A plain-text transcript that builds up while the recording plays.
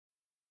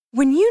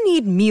When you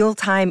need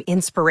mealtime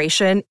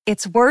inspiration,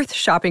 it's worth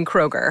shopping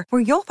Kroger,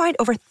 where you'll find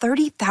over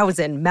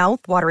 30,000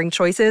 mouth-watering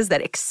choices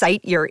that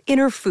excite your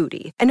inner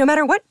foodie. And no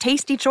matter what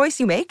tasty choice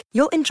you make,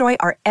 you'll enjoy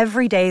our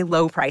everyday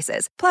low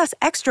prices, plus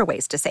extra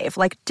ways to save,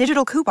 like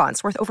digital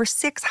coupons worth over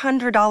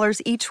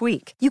 $600 each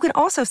week. You can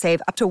also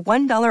save up to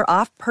 $1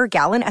 off per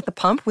gallon at the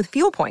pump with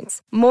fuel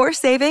points. More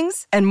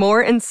savings and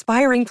more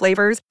inspiring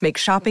flavors make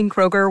shopping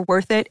Kroger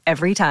worth it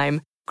every time.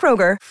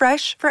 Kroger,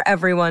 fresh for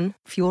everyone.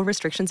 Fuel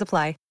restrictions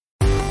apply.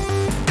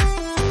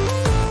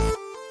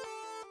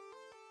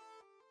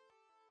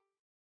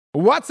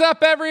 What's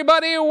up,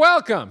 everybody?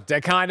 Welcome to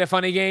Kinda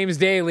Funny Games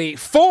Daily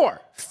for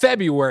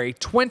February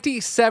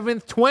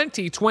 27th,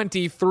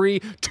 2023.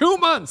 2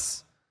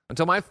 months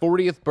until my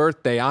 40th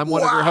birthday. I'm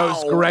one of your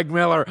hosts, Greg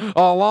Miller,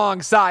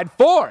 alongside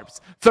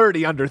Forbes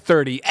 30 Under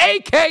 30,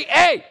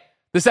 a.k.a.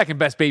 the second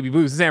best baby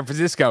blues in San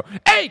Francisco,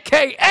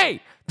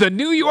 a.k.a. the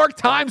New York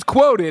Times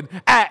quoted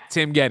at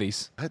Tim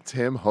Geddes. That's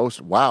him, host.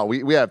 Wow,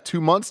 we have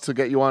 2 months to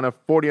get you on a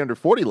 40 under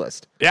 40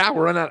 list. Yeah,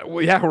 we're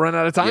running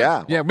out of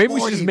time. Yeah, maybe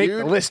we should just make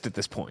the list at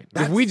this point.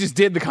 If we just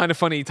did the Kinda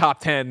Funny top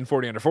 10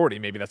 40 under 40,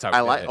 maybe that's how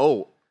we did it.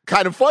 Oh,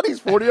 Kinda Funny's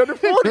 40 under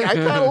 40. I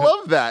kind of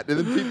love that. And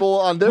then people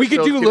on their we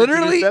could do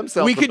literally.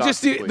 We could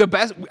just do obnoxiously. the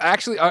best.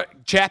 Actually,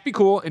 chat be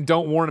cool and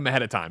don't warn them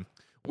ahead of time.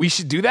 We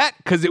should do that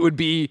because it would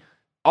be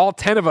all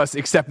 10 of us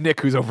except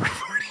Nick, who's over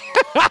 40.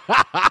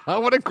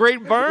 What a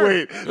great burn!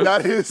 Wait,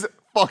 that is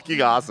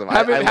fucking awesome.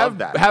 I love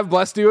that. Have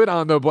Bless do it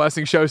on the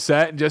Blessing Show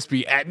set and just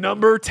be at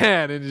number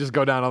 10 and just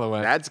go down all the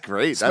way. That's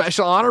great.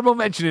 Special honorable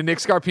mention to Nick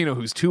Scarpino,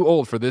 who's too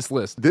old for this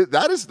list.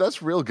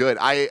 That's real good.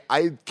 I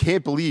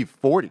can't believe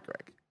 40,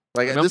 Greg.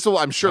 Like this will,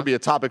 I'm sure, be a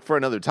topic for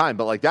another time.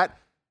 But like that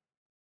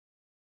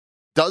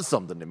does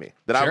something to me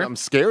that Sure. I'm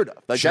scared of.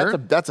 Like Sure.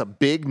 that's a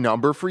big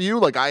number for you.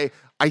 Like I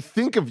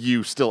think of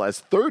you still as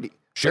 30.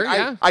 Sure, Like,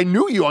 yeah. I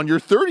knew you on your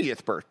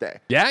 30th birthday.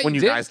 Yeah, when you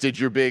you did. guys did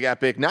your big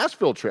epic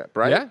Nashville trip,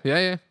 right?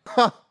 Yeah.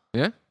 Huh.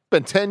 Yeah.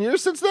 Been 10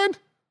 years since then?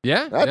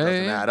 Yeah. That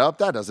doesn't add up.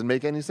 That doesn't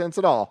make any sense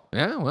at all.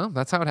 Yeah, well,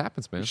 that's how it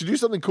happens, man. You should do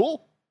something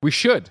cool. We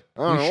should.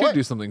 I don't We know should what.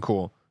 do something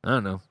cool. I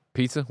don't know.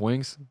 Pizza,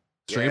 wings,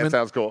 streaming, Yeah, that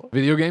sounds cool.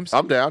 video games.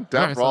 I'm down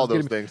right, for all sounds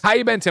those good. things. How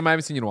you been, Tim? I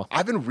haven't seen you in a while.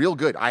 I've been real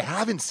good. I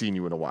haven't seen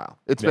you in a while.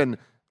 It's been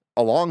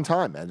a long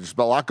time, man. There's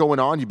been a lot going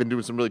on. You've been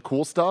doing some really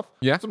cool stuff.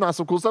 Yeah. Some not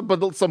so cool stuff,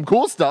 but some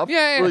cool stuff.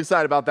 Yeah. Really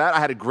excited about that. I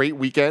had a great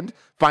weekend.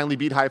 Finally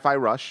beat Hi-Fi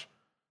Rush.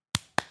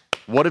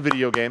 What a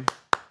video game.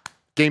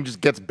 Game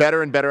just gets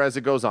better and better as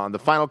it goes on. The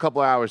final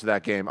couple of hours of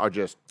that game are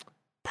just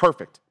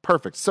perfect.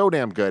 So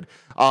damn good.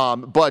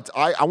 But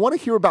I want to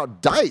hear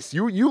about DICE.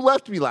 You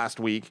left me last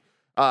week.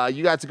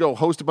 You got to go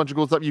host a bunch of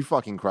cool stuff. You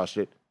fucking crushed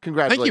it.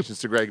 Congratulations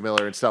to Greg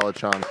Miller and Stella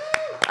Chung.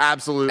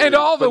 Absolutely. And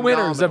all the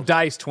phenomenal. winners of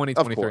DICE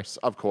 2023.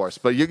 Of course.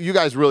 But you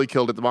guys really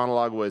killed it. The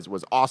monologue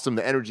was awesome.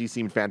 The energy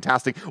seemed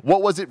fantastic.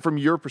 What was it from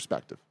your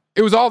perspective?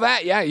 It was all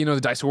that, yeah. You know,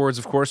 the DICE Awards,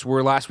 of course,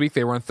 were last week.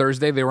 They were on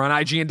Thursday. They were on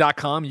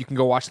IGN.com. You can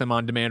go watch them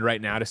on demand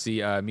right now to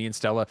see me and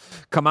Stella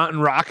come out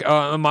and rock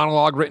a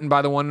monologue written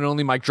by the one and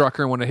only Mike Drucker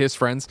and one of his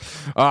friends.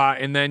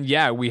 And then,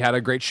 we had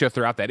a great show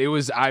throughout that.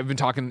 I've been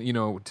talking,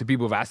 to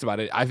people who've asked about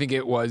it. I think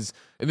it was,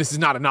 and this is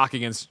not a knock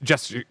against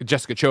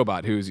Jessica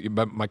Chobot, who's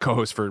my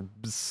co-host for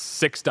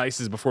 6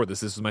 DICEs before this.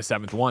 This was my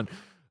 7th one.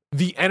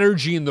 The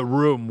energy in the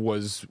room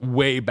was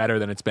way better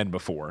than it's been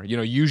before.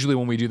 Usually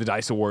when we do the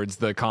DICE Awards,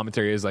 the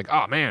commentary is like,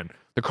 oh man,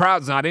 the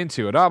crowd's not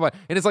into it. But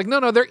it's like,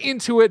 no, they're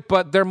into it,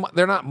 but they're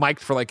not mic'd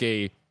for like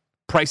a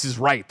Price is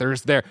Right. They're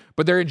just there,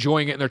 but they're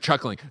enjoying it and they're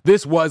chuckling.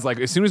 This was like,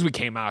 as soon as we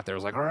came out, there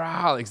was like,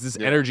 rah, like this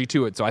energy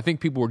to it. So I think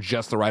people were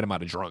just the right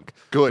amount of drunk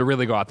to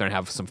really go out there and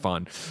have some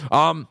fun.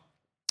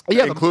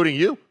 Including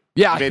you.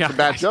 Yeah, You made some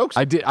bad jokes.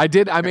 I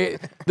did. I mean,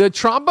 the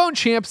trombone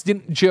champs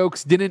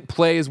jokes didn't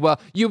play as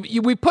well.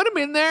 We put them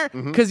in there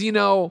because you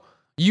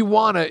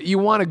want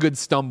a good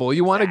stumble,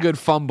 you want a good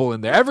fumble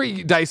in there.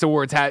 Every DICE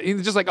Awards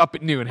just like Up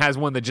at Noon has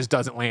one that just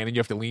doesn't land and you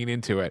have to lean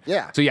into it.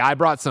 Yeah. So I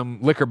brought some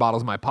liquor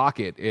bottles in my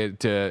pocket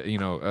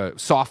to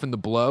soften the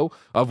blow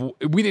of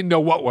we didn't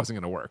know what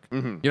wasn't going to work.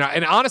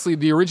 And honestly,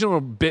 the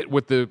original bit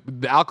with the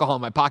alcohol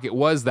in my pocket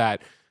was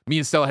that me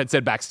and Stella had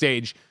said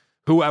backstage,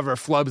 whoever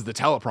flubs the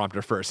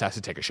teleprompter first has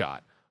to take a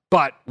shot.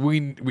 But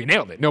we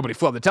nailed it. Nobody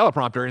flubbed the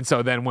teleprompter. And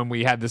so then when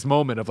we had this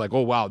moment of like,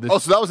 oh, wow.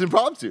 So that was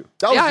impromptu.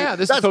 This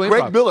is that's totally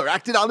Greg improv. Miller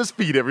acting on his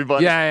feet,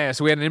 everybody. Yeah.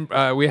 So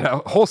we had a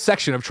whole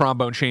section of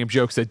Trombone Champ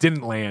jokes that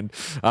didn't land.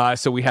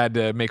 So we had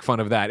to make fun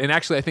of that. And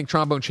actually, I think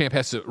Trombone Champ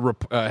has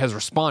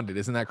responded.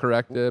 Isn't that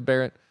correct,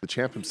 Barrett? The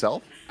champ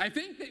himself? I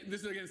think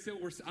this is again.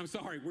 I'm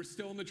sorry. We're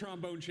still in the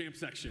Trombone Champ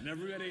section.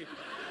 Everybody,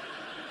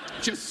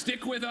 just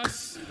stick with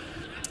us.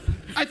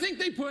 I think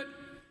they put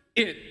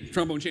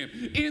Trombone Champ,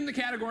 in the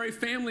category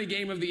Family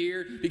Game of the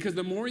Year, because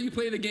the more you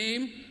play the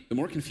game, the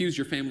more confused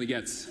your family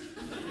gets.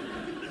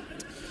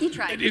 You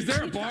tried. Is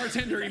there a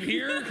bartender in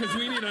here? Because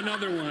we need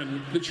another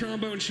one. The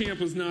Trombone Champ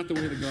was not the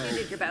way to go. You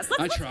did your best.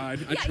 I tried.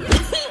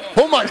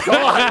 Oh my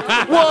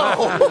God!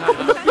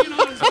 Whoa! Being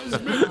honest, I was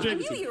Mr. I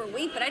knew you were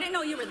weak, but I didn't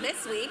know you were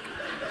this weak.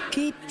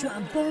 Keep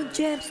Trombone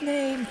Champ's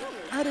name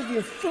out of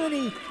your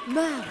funny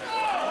mouth.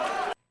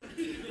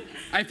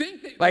 I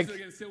think that Like-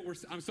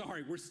 I'm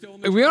sorry, we're still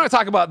in the If we want to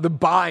talk about the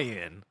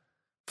buy-in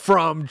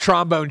from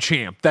Trombone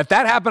Champ, that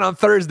happened on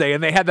Thursday,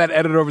 and they had that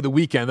edit over the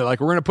weekend. They're like,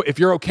 we're going to put, if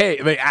you're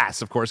okay, they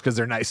asked, of course, because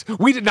they're nice.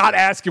 We did not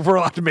ask if we're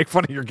allowed to make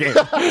fun of your game.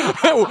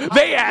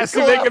 They asked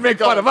if they could make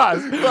fun of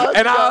us.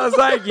 And I was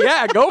like,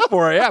 yeah, go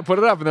for it. Yeah, put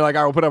it up. And they're like,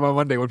 all right, we'll put it up on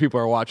Monday when people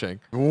are watching.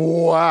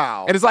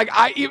 Wow. And it's like,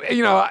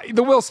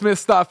 the Will Smith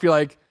stuff, you're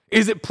like,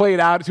 is it played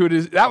out to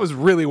it? That was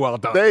really well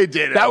done. They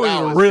did it. That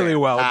was really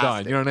well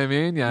fantastic. done. You know what I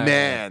mean? Yeah.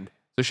 Man.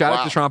 So shout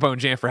out to Trombone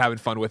Jam for having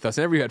fun with us.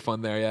 And everybody had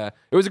fun there, yeah.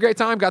 It was a great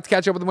time. Got to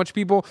catch up with a bunch of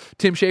people.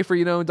 Tim Schafer,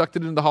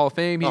 inducted into the Hall of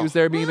Fame. He was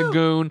there being a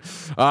goon.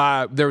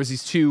 There was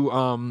these two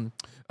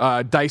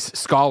DICE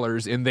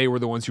scholars, and they were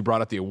the ones who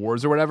brought out the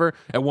awards or whatever.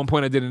 At one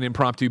point, I did an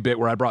impromptu bit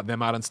where I brought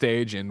them out on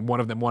stage, and one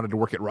of them wanted to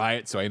work at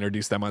Riot, so I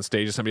introduced them on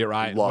stage as somebody at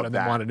Riot. Love One of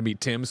them that. wanted to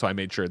meet Tim, so I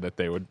made sure that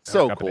they would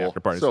So come to the cool. after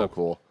party. So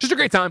cool. Just a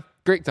great time.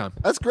 Great time.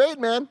 That's great,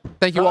 man.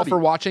 Thank you all Proud for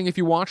of watching. If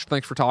you watched,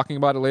 thanks for talking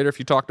about it later. If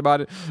you talked about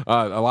it,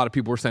 a lot of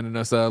people were sending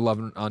us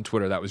love on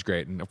Twitter. That was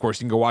great. And of course,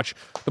 you can go watch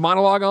the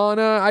monologue on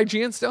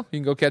IGN still. You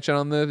can go catch it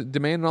on the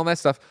demand and all that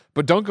stuff.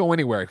 But don't go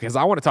anywhere, because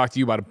I want to talk to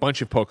you about a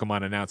bunch of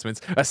Pokemon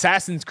announcements,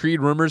 Assassin's Creed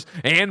rumors,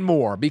 and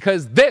more,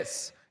 because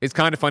this is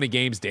Kinda Funny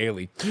Games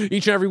Daily.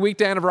 Each and every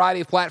weekday on a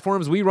variety of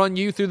platforms, we run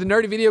you through the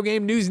nerdy video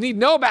game news you need to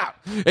know about.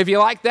 If you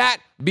like that,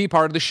 be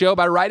part of the show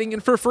by writing in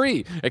for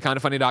free at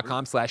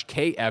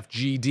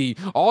kindafunny.com/KFGD.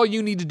 All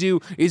you need to do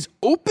is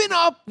open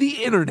up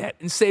the internet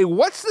and say,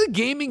 what's the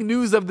gaming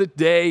news of the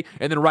day?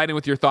 And then write in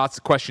with your thoughts,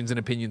 questions, and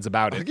opinions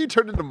about I it. think you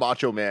turned into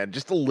Macho Man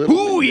just a little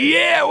Ooh, bit.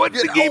 yeah,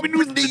 what's the Get gaming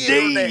news of open the the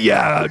day? internet.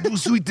 Yeah, too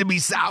sweet to be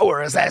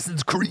sour,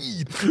 Assassin's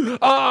Creed.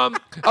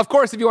 Of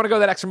course, if you want to go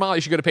that extra mile,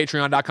 you should go to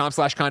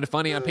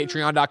patreon.com/kindafunny. On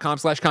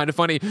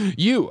patreon.com/kindafunny,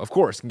 you, of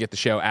course, can get the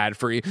show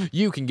ad-free.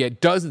 You can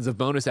get dozens of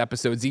bonus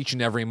episodes each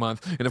and every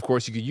month. And of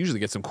course, you could usually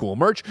get some cool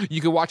merch.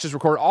 You can watch us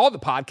record all the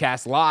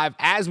podcasts live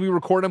as we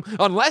record them,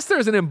 unless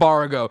there's an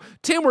embargo.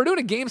 Tim, we're doing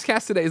a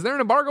Gamescast today. Is there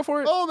an embargo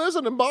for it? Oh, there's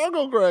an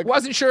embargo, Greg.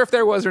 Wasn't sure if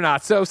there was or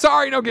not. So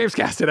sorry, no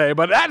Gamescast today,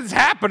 but that is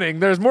happening.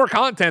 There's more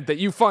content that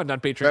you fund on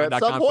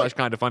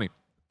patreon.com/kindafunny.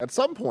 At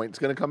some point, it's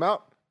going to come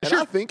out. And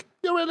Sure. I think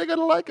you're really going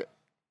to like it.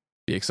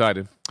 Be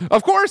excited.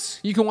 Of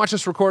course, you can watch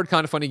us record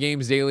Kinda Funny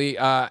Games daily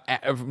live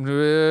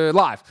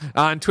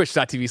on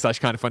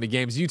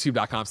twitch.tv/kindafunnygames,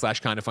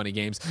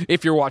 youtube.com/kindafunnygames.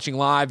 If you're watching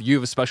live, you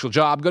have a special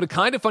job. Go to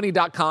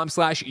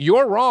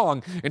kindafunny.com/you're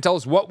wrong and tell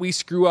us what we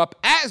screw up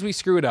as we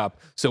screw it up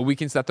so we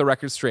can set the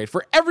record straight.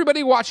 For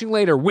everybody watching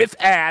later with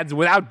ads,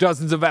 without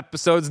dozens of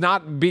episodes,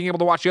 not being able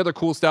to watch the other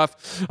cool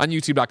stuff on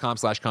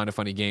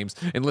youtube.com/kindafunnygames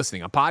and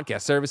listening on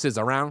podcast services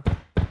around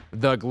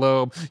the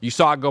globe. You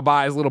saw it go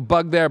by as a little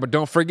bug there, but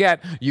don't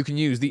forget, you can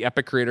use the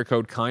Epic creator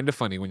code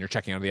KINDAFUNNY when you're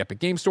checking out the Epic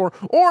Game Store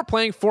or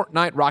playing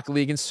Fortnite, Rocket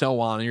League, and so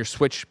on your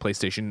Switch,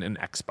 PlayStation, and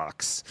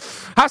Xbox.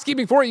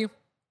 Housekeeping for you.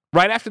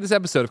 Right after this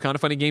episode of Kinda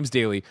Funny Games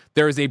Daily,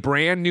 there is a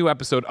brand new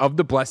episode of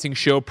The Blessing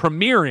Show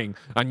premiering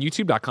on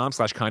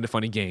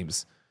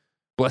youtube.com/kindafunnygames.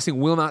 Blessing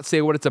will not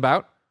say what it's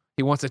about.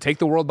 He wants to take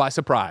the world by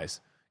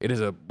surprise. It is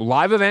a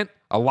live event,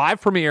 a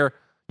live premiere,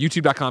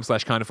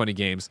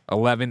 youtube.com/kindafunnygames,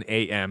 11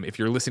 a.m. If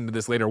you're listening to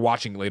this later,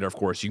 watching it later, of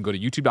course, you can go to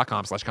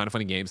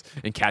youtube.com/kindafunnygames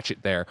and catch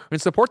it there.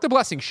 And support The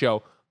Blessing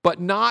Show, but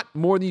not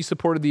more than you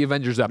supported the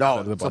Avengers episode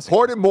of The No, Blessing.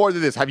 support it more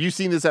than this. Have you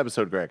seen this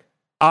episode, Greg?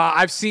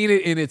 I've seen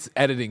it in its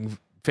editing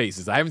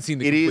phases. I haven't seen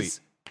the It complete.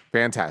 is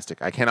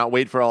fantastic. I cannot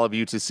wait for all of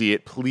you to see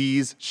it.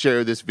 Please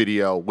share this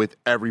video with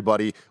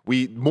everybody.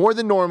 We, more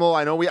than normal,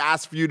 I know we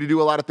asked for you to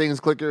do a lot of things.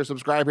 Click here,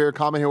 subscribe here,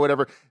 comment here,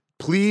 whatever.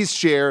 Please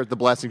share The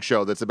Blessing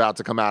Show that's about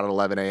to come out at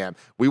 11 a.m.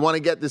 We want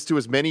to get this to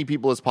as many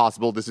people as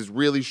possible. This is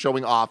really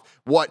showing off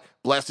what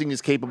Blessing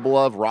is capable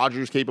of,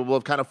 Roger's capable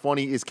of, Kinda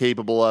Funny is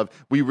capable of.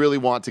 We really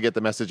want to get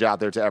the message out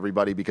there to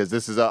everybody because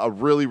this is a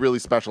really, really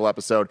special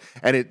episode,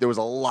 and there was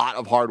a lot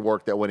of hard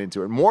work that went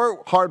into it.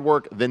 More hard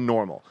work than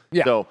normal.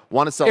 Yeah. So,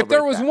 want to celebrate If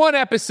there was that. one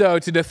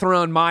episode to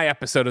dethrone my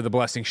episode of The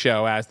Blessing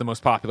Show as the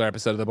most popular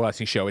episode of The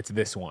Blessing Show, it's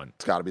this one.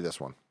 It's got to be this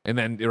one. And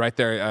then right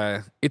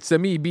there, it's a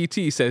me,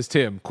 BT, says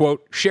Tim,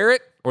 quote, share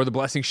it or The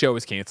Blessing Show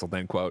is canceled,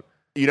 end quote.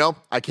 You know,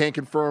 I can't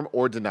confirm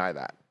or deny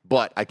that,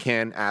 but I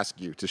can ask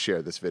you to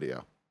share this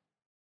video.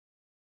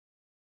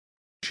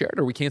 Share it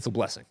or we cancel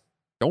Blessing.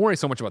 Don't worry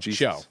so much about Jesus.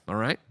 the show, all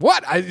right?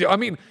 What? I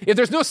mean, if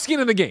there's no skin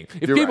in the game,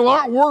 if You're people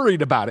right. aren't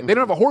worried about it, they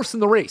don't have a horse in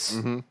the race,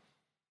 Mhm.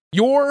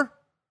 your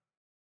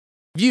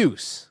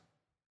views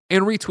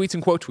and retweets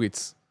and quote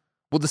tweets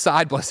will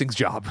decide Blessing's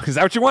job. Is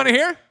that what you want to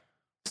hear?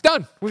 It's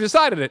done. We've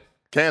decided it.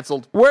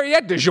 Canceled. Where are you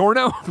at,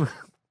 DiGiorno?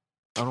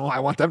 I don't know why I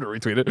want them to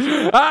retweet it.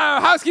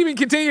 Housekeeping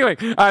continuing.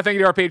 Thank you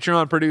to our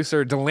Patreon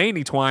producer,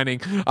 Delaney Twining.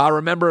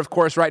 Remember, of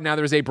course, right now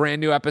there's a brand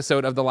new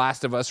episode of The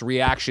Last of Us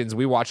Reactions.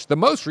 We watched the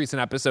most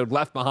recent episode,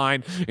 Left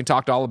Behind, and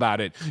talked all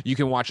about it. You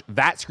can watch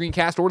that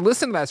screencast or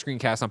listen to that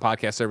screencast on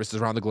podcast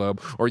services around the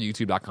globe or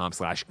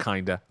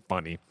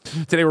youtube.com/kindafunny.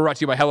 Today we're brought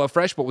to you by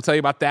HelloFresh, but we'll tell you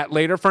about that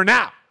later. For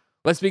now,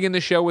 let's begin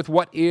the show with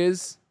what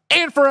is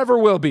and forever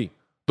will be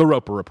The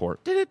Roper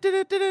Report.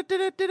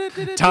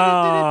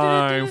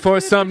 Time for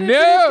some news.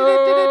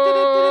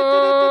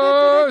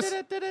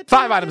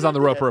 5 items on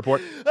the Roper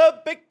Report. A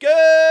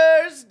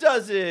baker's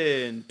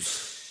dozen.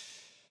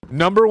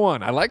 Number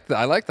 1. I like the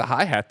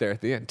hi-hat there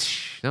at the end.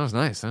 That was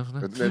nice.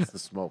 It's the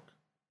smoke.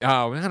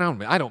 Oh,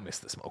 I don't miss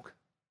the smoke.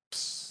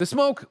 The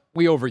smoke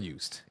we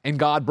overused, and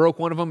God broke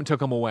one of them and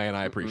took them away, and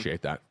I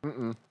appreciate that.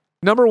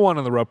 Number 1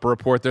 on the Roper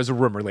Report, there's a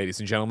rumor, ladies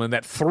and gentlemen,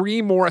 that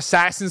 3 more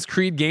Assassin's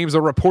Creed games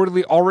are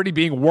reportedly already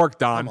being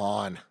worked on. Come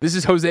on. This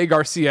is Jose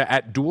Garcia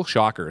at Dual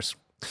Shockers.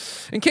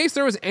 In case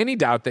there was any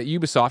doubt that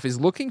Ubisoft is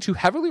looking to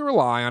heavily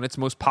rely on its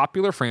most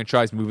popular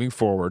franchise moving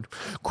forward,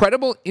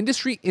 credible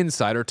industry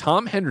insider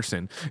Tom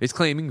Henderson is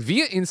claiming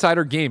via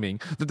Insider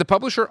Gaming that the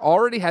publisher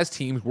already has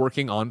teams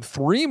working on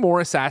 3 more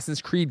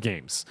Assassin's Creed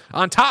games,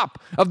 on top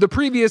of the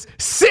previous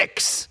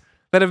 6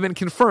 that have been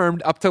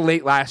confirmed up to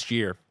late last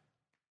year.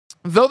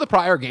 Though the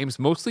prior games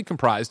mostly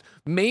comprised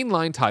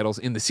mainline titles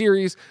in the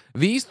series,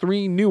 these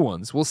 3 new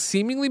ones will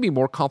seemingly be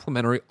more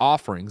complementary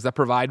offerings that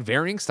provide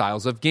varying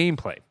styles of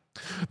gameplay.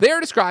 They are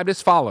described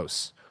as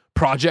follows.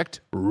 Project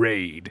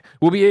Raid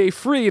will be a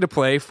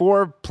free-to-play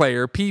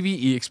 4-player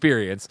PvE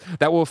experience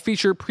that will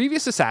feature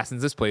previous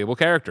Assassins as playable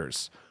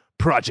characters.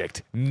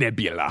 Project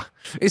Nebula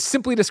is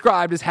simply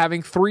described as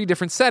having 3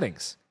 different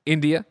settings: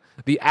 India,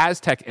 the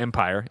Aztec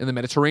Empire, and the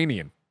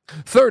Mediterranean.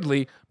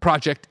 Thirdly,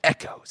 Project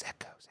Echoes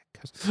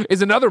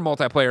is another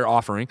multiplayer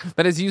offering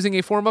that is using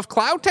a form of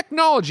cloud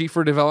technology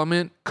for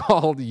development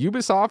called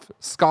Ubisoft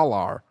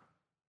Scholar.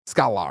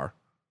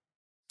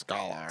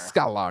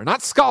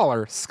 Not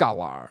Scholar,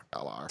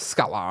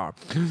 Scholar.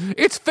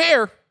 It's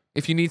fair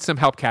if you need some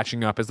help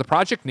catching up, as the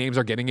project names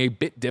are getting a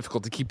bit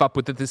difficult to keep up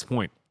with at this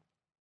point.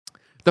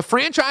 The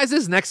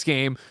franchise's next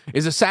game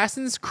is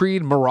Assassin's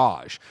Creed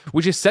Mirage,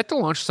 which is set to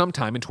launch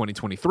sometime in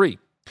 2023.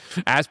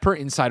 As per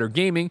Insider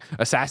Gaming,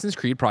 Assassin's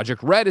Creed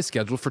Project Red is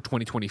scheduled for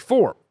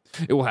 2024.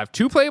 It will have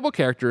 2 playable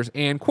characters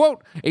and,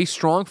 quote, a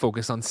strong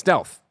focus on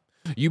stealth.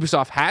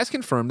 Ubisoft has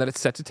confirmed that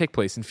it's set to take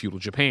place in feudal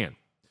Japan.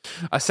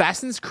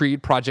 Assassin's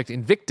Creed Project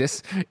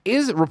Invictus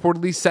is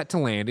reportedly set to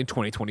land in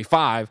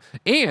 2025,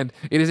 and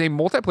it is a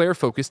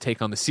multiplayer-focused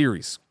take on the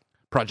series.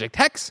 Project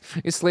Hex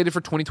is slated for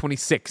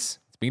 2026.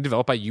 It's being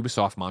developed by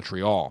Ubisoft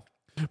Montreal.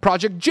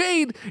 Project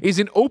Jade is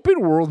an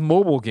open-world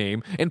mobile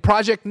game, and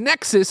Project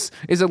Nexus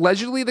is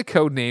allegedly the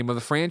code name of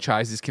the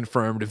franchise's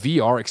confirmed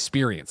VR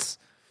experience.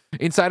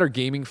 Insider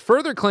Gaming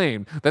further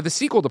claimed that the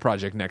sequel to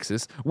Project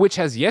Nexus, which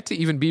has yet to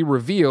even be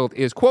revealed,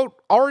 is,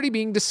 quote, already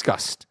being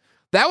discussed.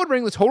 That would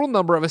bring the total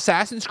number of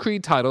Assassin's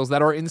Creed titles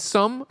that are in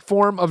some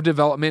form of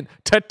development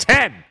to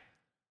 10.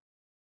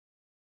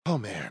 Oh,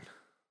 man.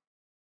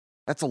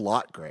 That's a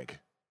lot, Greg.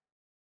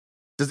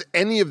 Does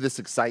any of this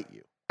excite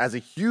you? As a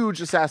huge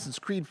Assassin's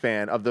Creed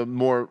fan of the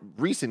more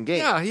recent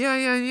games.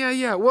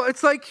 Yeah. Well,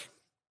 it's one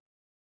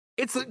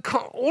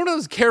of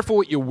those careful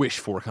what you wish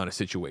for kind of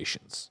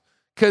situations.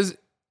 Because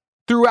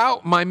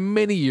throughout my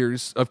many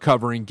years of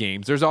covering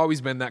games, there's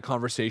always been that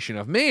conversation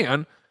of,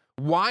 man,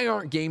 why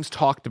aren't games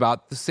talked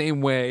about the same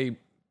way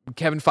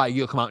Kevin Feige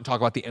will come out and talk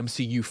about the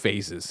MCU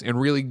phases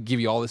and really give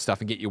you all this stuff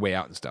and get your way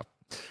out and stuff?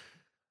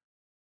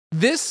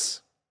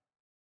 This,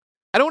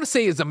 I don't want to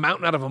say is a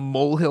mountain out of a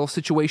molehill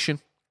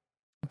situation,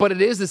 but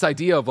it is this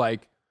idea of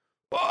like,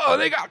 oh,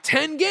 they got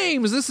 10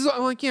 games. This is,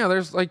 I'm like, yeah,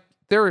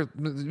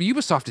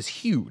 Ubisoft is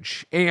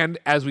huge. And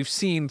as we've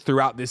seen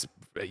throughout this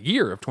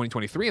year of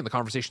 2023 and the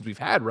conversations we've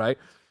had, right?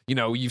 You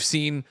know, you've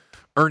seen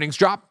earnings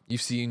drop.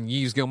 You've seen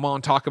Yves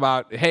Guillemot talk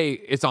about, hey,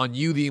 it's on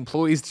you, the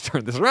employees, to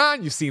turn this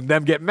around. You've seen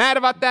them get mad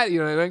about that. You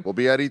know what I mean? We'll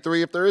be at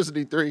E3 if there is an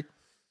E3.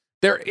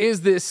 There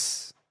is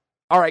this,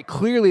 all right,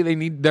 clearly they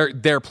need,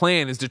 their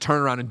plan is to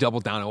turn around and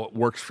double down on what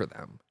works for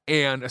them.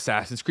 And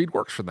Assassin's Creed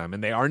works for them.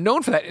 And they are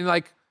known for that. And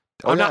like,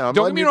 I'm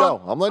letting you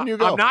go.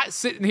 I'm not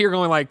sitting here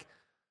going like,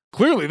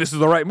 clearly this is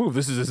the right move.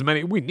 This is as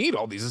many, we need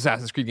all these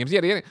Assassin's Creed games.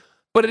 Yeah.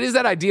 But it is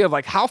that idea of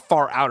like, how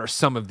far out are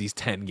some of these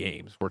 10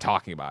 games we're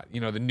talking about?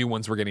 You know, the new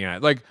ones we're getting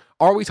at. Like,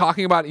 are we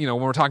talking about, you know,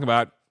 when we're talking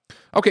about,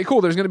 okay,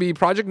 cool, there's going to be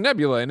Project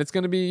Nebula and it's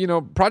going to be, you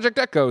know, Project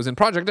Echoes, and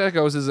Project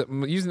Echoes is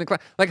using the cloud.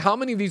 Like, how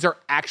many of these are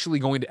actually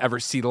going to ever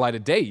see the light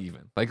of day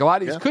even? Like, a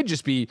lot of these could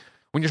just be,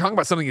 when you're talking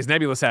about something as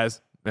nebulous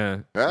as, you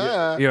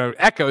know,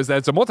 Echoes,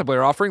 that's a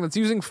multiplayer offering that's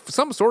using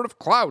some sort of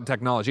cloud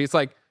technology. It's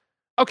like,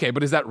 okay,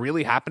 but is that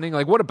really happening?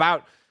 Like, what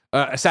about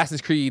Assassin's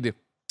Creed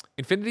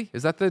Infinity?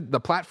 Is that the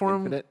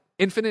platform?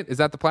 Infinite? Is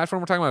that the platform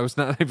we're talking about? It was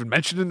not even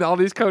mentioned in all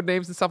these code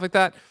names and stuff like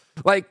that.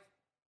 Like,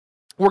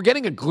 we're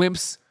getting a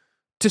glimpse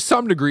to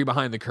some degree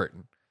behind the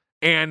curtain.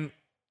 And,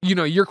 you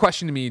know, your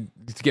question to me,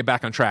 to get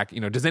back on track,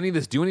 you know, does any of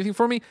this do anything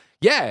for me?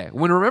 Yeah.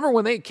 Remember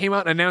when they came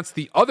out and announced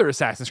the other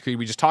Assassin's Creed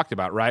we just talked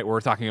about, right? We're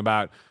talking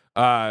about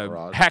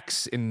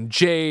Hex and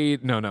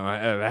Jade.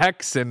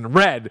 Hex and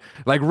Red.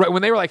 Like,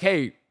 when they were like,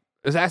 hey,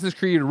 Assassin's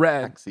Creed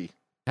Red.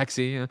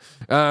 Hexy,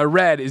 yeah.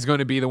 Red is going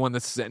to be the one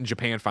that's set in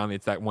Japan finally.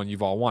 It's that one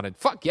you've all wanted.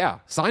 Fuck yeah.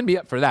 Sign me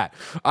up for that.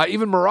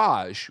 Even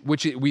Mirage,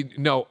 which we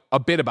know a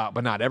bit about,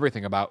 but not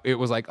everything about. It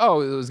was like,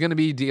 oh, it was going to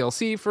be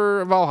DLC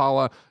for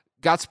Valhalla.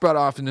 Got spread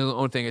off into the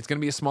own thing. It's going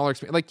to be a smaller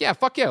experience. Like, yeah,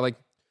 fuck yeah. Like,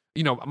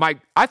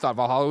 I thought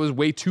Valhalla was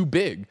way too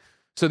big.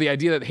 So the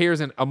idea that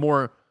here's a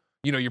more,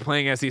 you're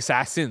playing as the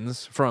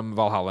assassins from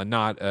Valhalla,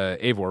 not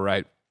Eivor,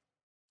 right?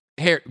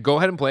 Here, go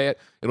ahead and play it.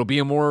 It'll be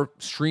a more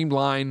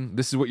streamlined,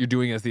 this is what you're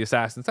doing as the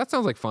assassins. That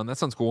sounds like fun. That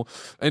sounds cool.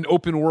 An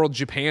open world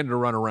Japan to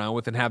run around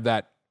with and have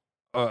that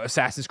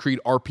Assassin's Creed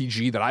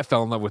RPG that I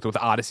fell in love with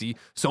Odyssey.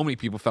 So many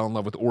people fell in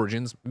love with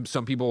Origins.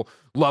 Some people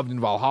loved in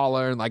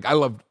Valhalla, and I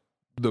loved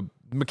the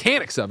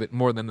mechanics of it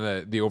more than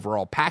the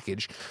overall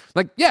package.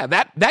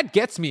 That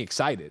gets me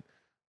excited.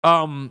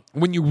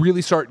 When you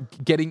really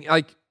start getting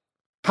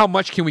how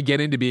much can we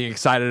get into being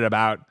excited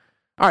about?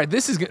 All right,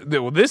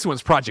 this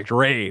one's Project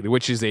Raid,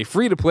 which is a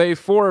free-to-play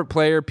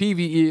 4-player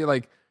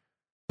PvE.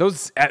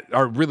 Those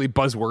are really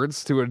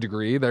buzzwords to a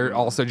degree. They're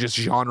also just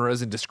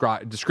genres and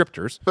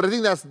descriptors. But I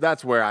think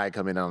that's where I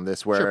come in on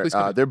this, where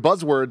they're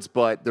buzzwords,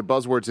 but they're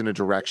buzzwords in a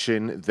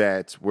direction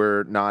that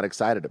we're not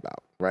excited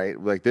about, right?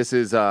 This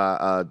is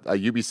a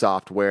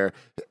Ubisoft where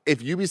if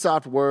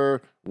Ubisoft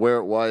were where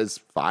it was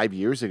 5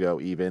 years ago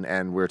even,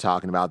 and we're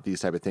talking about these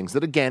type of things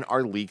that, again,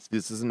 are leaked.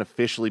 This isn't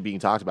officially being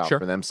talked about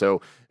for them,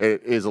 so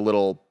it is a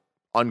little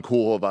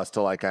uncool of us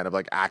to kind of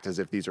act as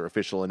if these are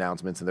official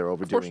announcements and they're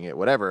overdoing it,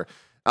 whatever.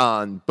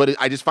 But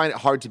I just find it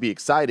hard to be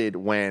excited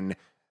when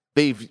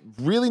they've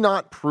really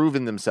not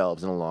proven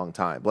themselves in a long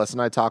time. Bless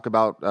and I talk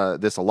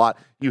about this a lot.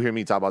 You hear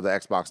me talk about the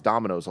Xbox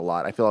dominoes a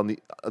lot. I feel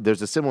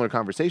there's a similar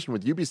conversation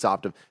with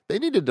Ubisoft of they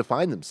need to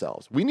define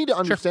themselves. We need to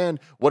understand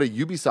what a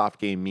Ubisoft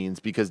game means,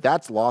 because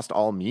that's lost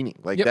all meaning.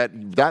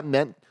 That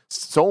meant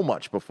so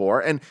much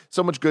before, and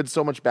so much good,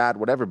 so much bad,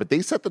 whatever. But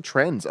they set the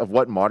trends of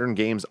what modern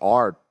games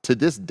are to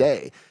this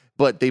day.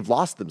 But they've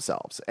lost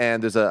themselves,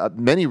 and there's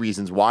many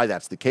reasons why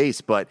that's the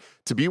case. But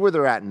to be where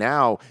they're at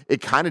now,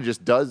 it kind of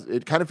just does.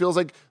 It kind of feels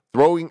like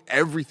throwing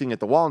everything at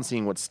the wall and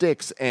seeing what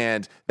sticks,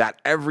 and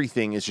that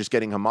everything is just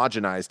getting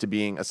homogenized to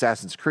being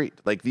Assassin's Creed.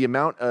 The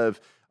amount of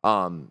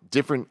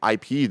different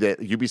IP that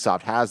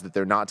Ubisoft has that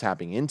they're not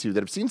tapping into,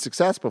 that have seen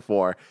success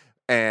before,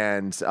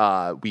 and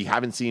we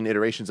haven't seen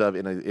iterations of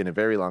in a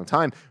very long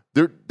time.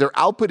 Their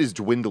output is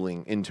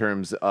dwindling in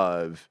terms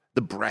of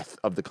the breadth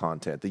of the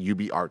content, the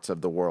UB arts of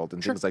the world,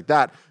 and things like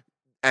that.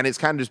 And it's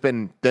kind of just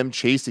been them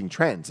chasing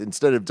trends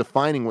instead of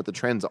defining what the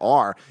trends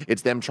are.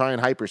 It's them trying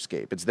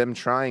Hyperscape. It's them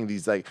trying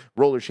these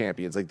roller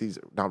champions,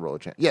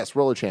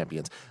 roller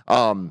champions.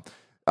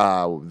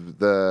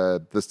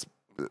 This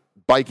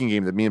biking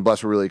game that me and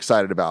Bless were really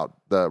excited about,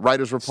 the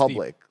Riders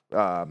Republic.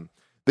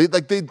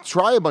 They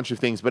try a bunch of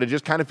things, but it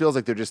just kind of feels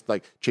like they're just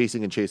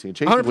chasing and chasing and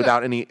chasing 100%.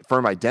 Without any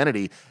firm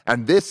identity.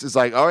 And this is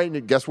all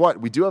right, guess what?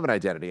 We do have an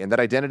identity. And that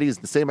identity is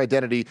the same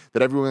identity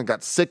that everyone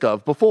got sick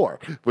of before,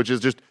 which is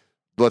just,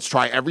 let's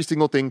try every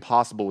single thing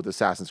possible with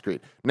Assassin's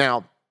Creed.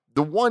 Now,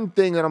 the one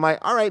thing that I'm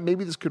all right,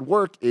 maybe this could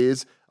work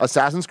is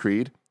Assassin's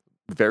Creed,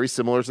 very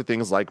similar to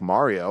things like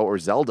Mario or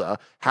Zelda,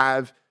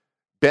 have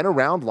been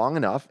around long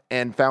enough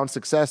and found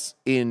success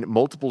in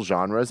multiple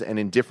genres and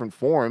in different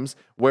forms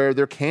where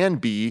there can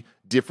be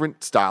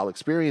different style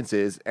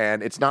experiences,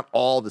 and it's not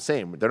all the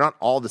same. They're not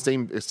all the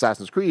same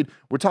Assassin's Creed.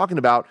 We're talking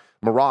about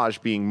Mirage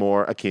being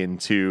more akin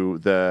to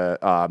the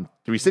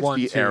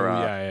 360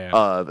 era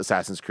of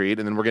Assassin's Creed,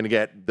 and then we're going to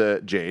get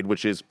the Jade,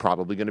 which is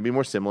probably going to be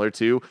more similar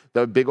to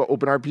the big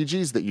open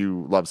RPGs that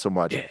you love so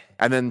much. Yeah.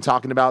 And then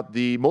talking about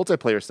the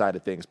multiplayer side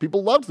of things.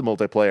 People loved the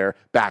multiplayer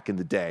back in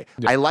the day.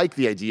 Yeah. I like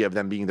the idea of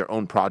them being their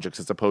own projects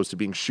as opposed to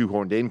being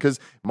shoehorned in, because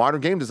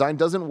modern game design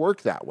doesn't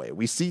work that way.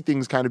 We see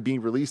things kind of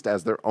being released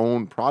as their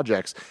own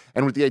projects.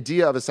 And with the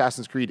idea of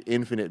Assassin's Creed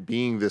Infinite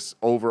being this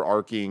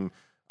overarching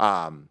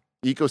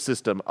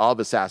ecosystem of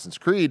Assassin's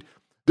Creed,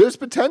 there's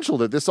potential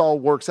that this all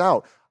works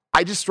out.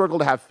 I just struggle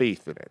to have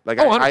faith in it.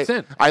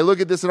 100%. I look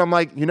at this and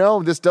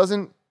I'm this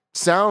doesn't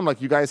sound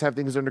like you guys have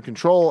things under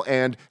control,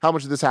 and how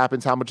much of this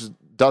happens, how much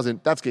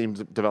doesn't, that's game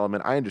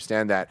development. I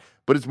understand that.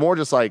 But it's more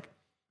just I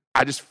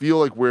just feel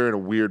like we're in a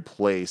weird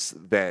place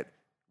that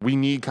we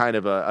need kind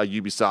of a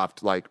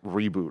Ubisoft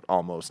reboot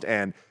almost.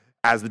 And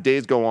as the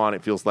days go on,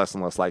 it feels less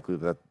and less likely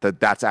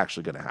that's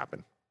actually going to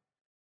happen.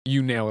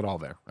 You nail it all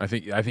there. I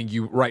think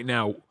you right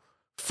now,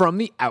 from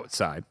the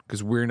outside,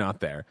 because we're not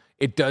there,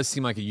 it does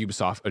seem like a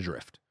Ubisoft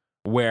adrift.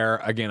 Where,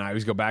 again, I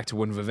always go back to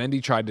when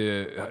Vivendi tried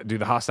to do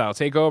the hostile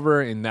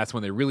takeover, and that's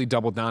when they really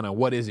doubled down on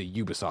what is a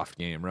Ubisoft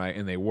game, right?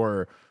 And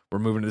we're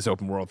moving to this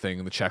open world thing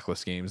and the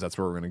checklist games. That's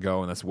where we're going to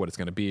go, and that's what it's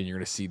going to be. And you're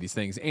going to see these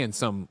things and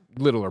some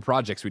littler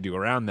projects we do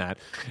around that,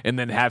 and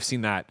then have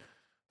seen that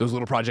those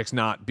little projects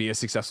not be as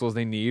successful as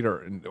they need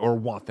or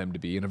want them to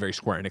be in a very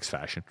Square Enix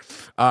fashion.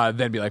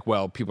 Then be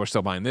well, people are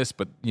still buying this,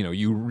 but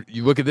you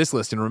look at this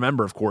list and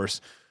remember, of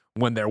course,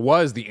 when there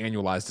was the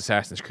annualized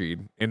Assassin's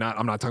Creed, and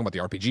I'm not talking about the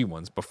RPG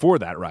ones, before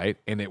that, right?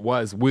 And it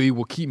was, we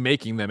will keep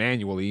making them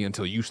annually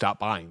until you stop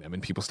buying them,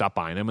 and people stopped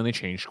buying them, and they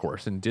changed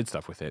course and did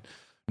stuff with it.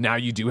 Now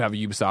you do have a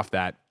Ubisoft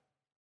that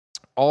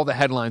all the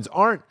headlines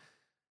aren't,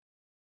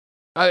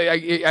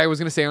 I was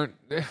going to say,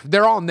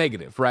 they're all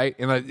negative, right?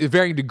 And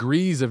varying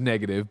degrees of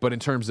negative, but in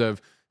terms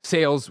of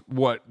sales,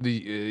 what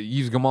the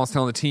Yves Guillemot's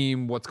telling the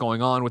team, what's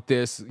going on with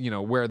this,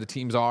 where the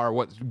teams are,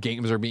 what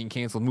games are being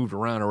canceled, moved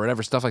around, or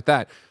whatever, stuff like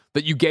that.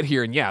 that you get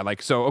here. And yeah,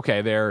 like, so,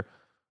 okay,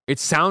 it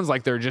sounds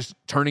like they're just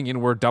turning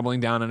inward, doubling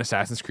down on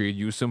Assassin's Creed,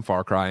 use some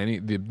Far Cry,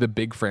 the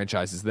big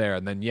franchises there.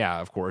 And then, yeah,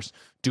 of course,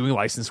 doing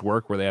licensed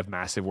work where they have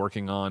massive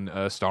working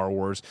on Star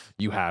Wars.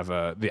 You have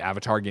the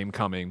Avatar game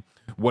coming.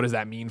 What does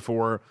that mean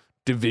for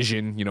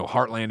Division?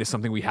 Heartland is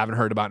something we haven't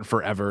heard about in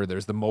forever.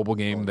 There's the mobile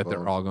game that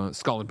they're all going,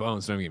 Skull and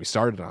Bones, don't even get me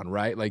started on,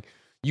 right? Like,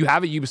 you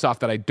have a Ubisoft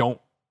that I don't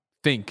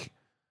think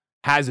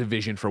has a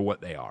vision for what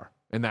they are.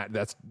 And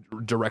that's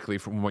directly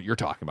from what you're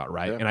talking about,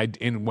 right? Yeah.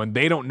 And when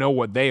they don't know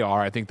what they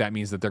are, I think that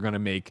means that they're going to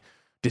make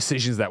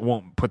decisions that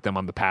won't put them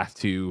on the path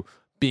to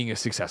being a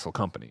successful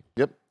company.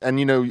 Yep.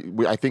 And,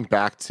 I think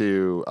back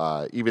to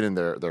even in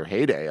their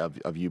heyday of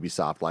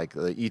Ubisoft, like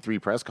the E3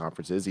 press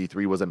conferences,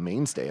 E3 was a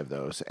mainstay of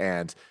those.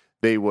 And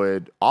they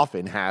would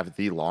often have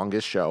the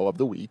longest show of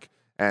the week.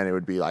 And it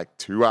would be like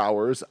 2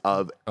 hours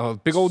of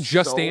big old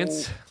Just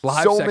Dance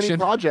live so section. many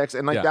projects.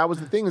 And that was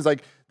the thing, is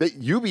like that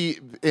Ubi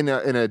in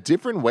a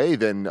different way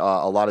than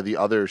a lot of the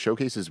other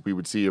showcases we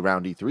would see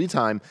around E3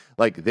 time.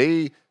 Like,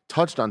 they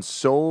touched on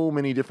so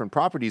many different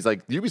properties.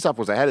 Like, Ubisoft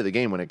was ahead of the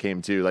game when it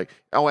came to like,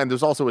 and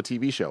there's also a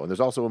TV show and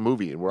there's also a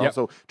movie, and we're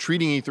also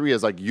treating E3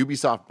 as like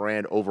Ubisoft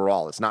brand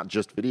overall. It's not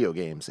just video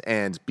games.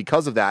 And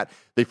because of that,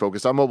 they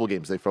focused on mobile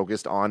games. They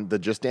focused on the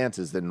Just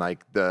Dances, then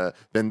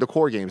the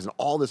core games and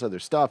all this other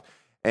stuff,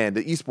 and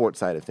the esports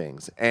side of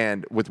things.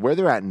 And with where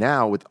they're at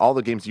now, with all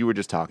the games you were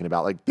just talking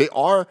about, like, they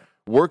are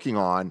working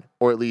on,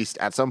 or at least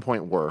at some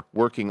point were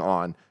working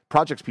on,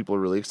 projects people are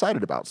really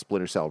excited about.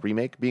 Splinter Cell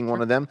Remake being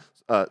one of them.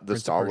 The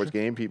Star Wars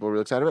game people are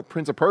really excited about.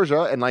 Prince of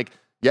Persia. And like,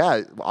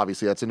 yeah,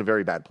 obviously that's in a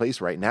very bad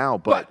place right now.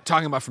 But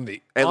talking about from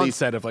the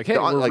onset of like, hey,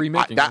 we're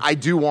remaking it. I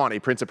do want a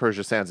Prince of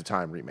Persia Sands of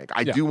Time remake.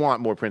 I do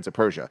want more Prince of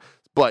Persia.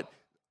 But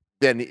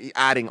then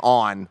adding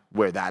on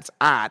where that's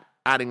at,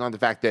 adding on the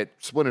fact that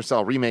Splinter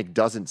Cell Remake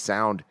doesn't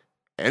sound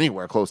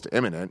anywhere close to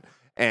imminent,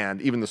 and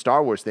even the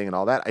Star Wars thing and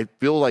all that, I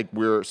feel like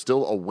we're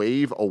still a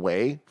wave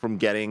away from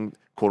getting,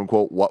 quote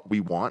unquote, what we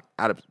want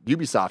out of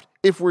Ubisoft,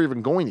 if we're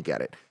even going to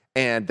get it.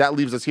 And that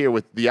leaves us here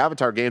with the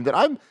Avatar game that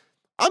I'm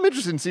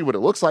interested in see what it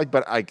looks like,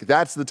 but like,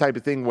 that's the type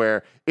of thing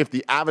where if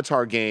the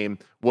Avatar game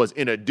was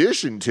in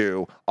addition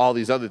to all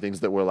these other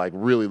things that we're like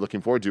really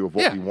looking forward to of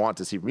what we want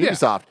to see from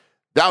Ubisoft,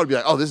 that would be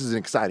like, oh, this is an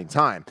exciting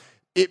time.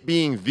 It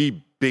being the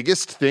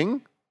biggest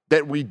thing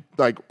that we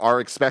like are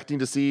expecting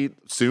to see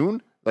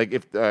soon, like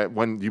if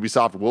when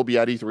Ubisoft will be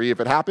at E3, if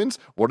it happens,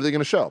 what are they going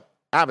to show?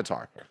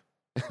 Avatar.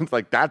 It's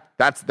like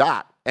that's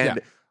that.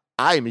 And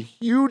I'm a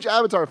huge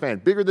Avatar fan,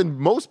 bigger than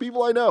most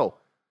people I know.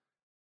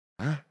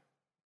 I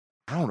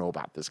don't know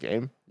about this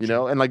game,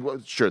 and like, well,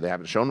 sure, they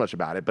haven't shown much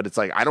about it, but it's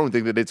like, I don't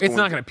think that it's not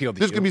going to appeal to you.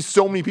 There's going to be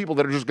so many people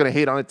that are just going to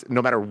hate on it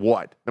no matter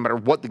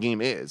what the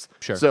game is.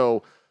 Sure.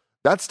 So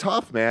that's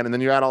tough, man. And then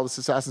you add all this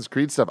Assassin's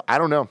Creed stuff. I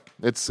don't know.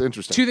 It's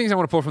interesting. Two things I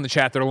want to pull from the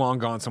chat that are long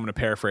gone, so I'm going to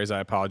paraphrase. I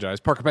apologize.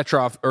 Parker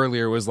Petrov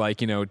earlier was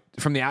like,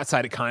 from the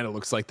outside, it kind of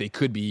looks like they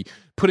could be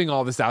putting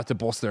all this out to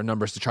bolster their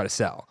numbers to try to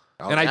sell.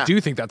 I do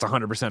think that's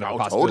 100% a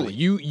possibility. Totally.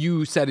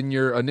 You said in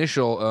your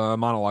initial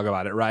monologue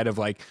about it, right? Of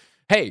like,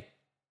 hey,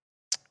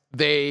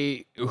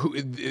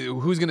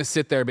 who's going to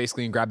sit there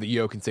basically and grab the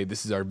yoke and say,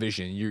 this is our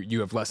vision?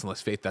 You have less and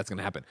less faith that's going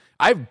to happen.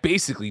 I have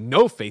basically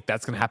no faith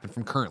that's going to happen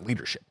from current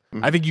leadership.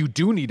 Mm-hmm. I think you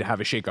do need to have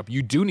a shakeup.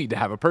 You do need to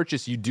have a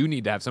purchase. You do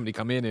need to have somebody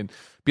come in and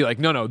be like,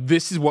 no,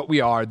 this is what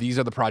we are. These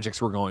are the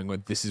projects we're going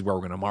with. This is where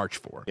we're going to march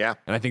for. Yeah.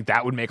 And I think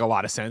that would make a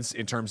lot of sense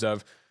in terms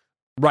of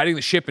riding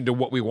the ship into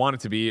what we want it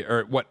to be,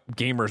 or what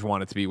gamers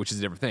want it to be, which is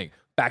a different thing.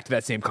 Back to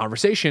that same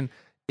conversation.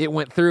 It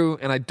went through,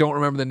 and I don't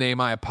remember the name.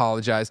 I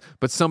apologize.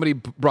 But somebody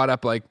brought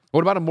up, like,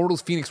 what about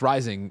Immortals Phoenix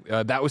Rising?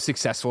 That was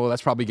successful.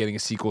 That's probably getting a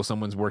sequel.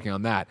 Someone's working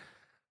on that.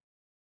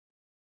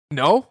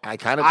 No, I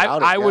kind of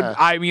doubt it.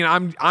 I mean,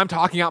 I'm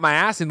talking out my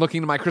ass and looking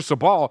into my crystal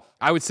ball.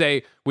 I would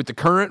say with the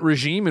current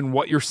regime and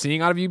what you're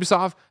seeing out of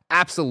Ubisoft,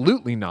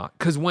 absolutely not.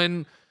 Because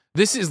when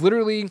this is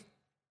literally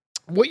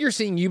what you're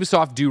seeing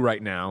Ubisoft do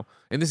right now,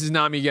 and this is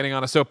not me getting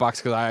on a soapbox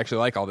because I actually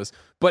like all this,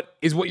 but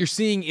is what you're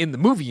seeing in the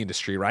movie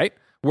industry, right?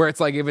 Where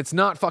it's like, if it's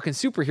not fucking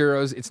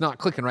superheroes, it's not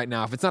clicking right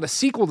now. If it's not a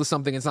sequel to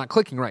something, it's not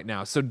clicking right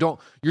now. So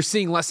you're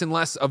seeing less and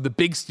less of the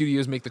big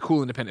studios make the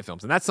cool independent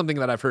films. And that's something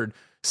that I've heard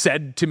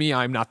said to me.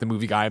 I'm not the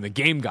movie guy, I'm the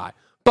game guy.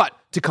 But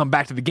to come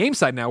back to the game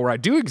side now, where I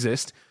do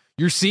exist,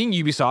 you're seeing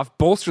Ubisoft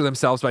bolster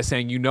themselves by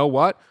saying, you know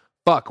what?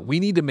 Fuck, we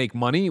need to make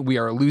money. We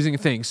are losing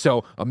things.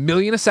 So 1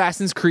 million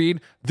Assassin's Creed,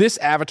 this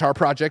Avatar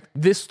project,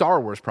 this Star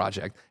Wars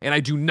project. And I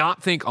do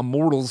not think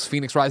Immortals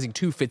Phoenix Rising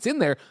 2 fits in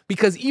there,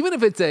 because even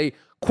if it's a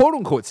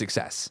quote-unquote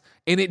success,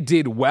 and it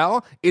did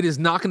well, it is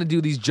not going to do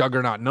these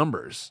juggernaut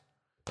numbers.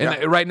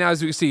 And right now,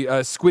 as we see,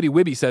 Squiddy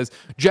Wibby says,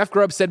 Jeff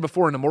Grubb said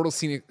before an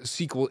Immortals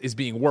sequel is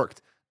being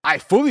worked. I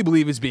fully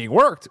believe it's being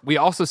worked. We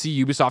also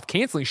see Ubisoft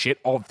canceling shit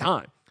all the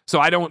time.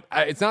 So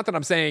it's not that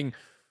I'm saying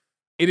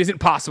it isn't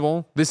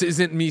possible. This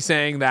isn't me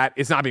saying that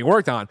it's not being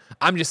worked on.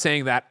 I'm just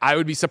saying that I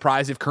would be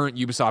surprised if current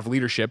Ubisoft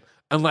leadership,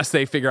 unless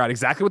they figure out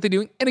exactly what they're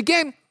doing, and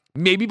again,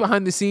 maybe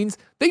behind the scenes,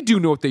 they do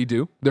know what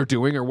they're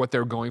doing or what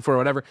they're going for or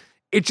whatever.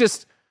 It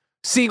just,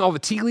 seeing all the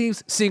tea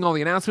leaves, seeing all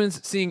the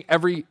announcements, seeing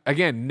every,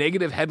 again,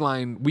 negative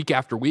headline week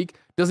after week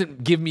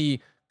doesn't give me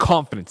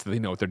confidence that they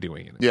know what they're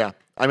doing. Yeah.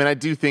 I mean, I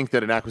do think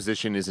that an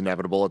acquisition is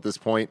inevitable at this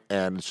point,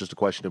 and it's just a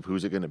question of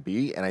who's it going to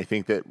be. And I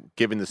think that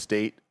given the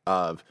state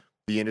of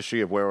the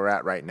industry of where we're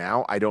at right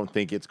now, I don't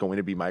think it's going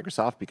to be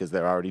Microsoft because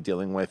they're already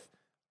dealing with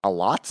a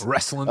lot.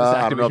 Wrestling this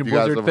I don't know if Activision you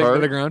guys Blizzard have thing to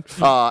heard. the ground.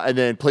 And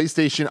then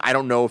PlayStation, I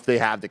don't know if they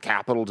have the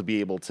capital to be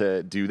able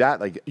to do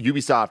that. Like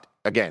Ubisoft,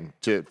 again,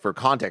 for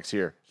context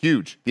here,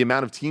 huge. The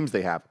amount of teams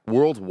they have,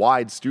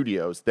 worldwide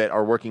studios that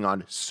are working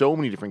on so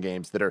many different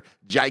games that are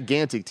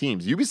gigantic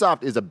teams.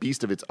 Ubisoft is a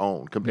beast of its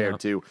own compared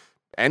to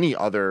any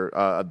other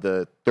of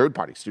the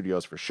third-party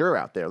studios for sure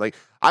out there. Like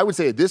I would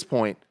say at this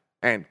point,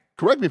 and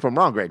correct me if I'm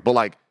wrong, Greg, but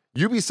like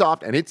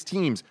Ubisoft and its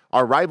teams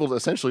are rivaled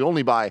essentially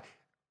only by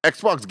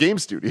Xbox Game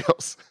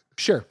Studios.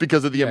 Sure.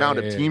 Because of the amount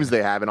of teams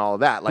they have and all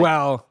of that. Like,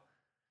 well,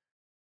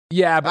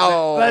 yeah,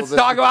 but let's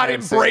talk about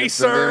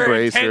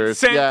Embracer,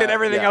 Tencent, and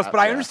everything else. But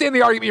I understand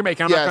the argument you're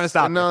making. I'm not going to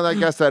stop. No, I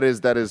guess that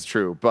is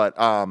true. But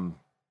I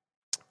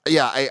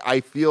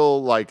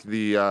feel like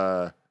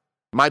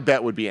my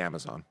bet would be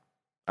Amazon.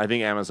 I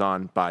think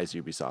Amazon buys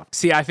Ubisoft.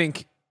 See, I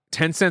think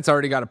Tencent's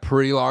already got a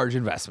pretty large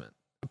investment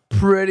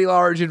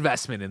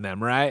in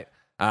them, right?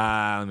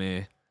 Let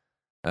me.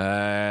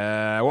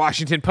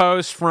 Washington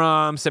Post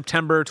from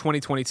September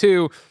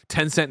 2022.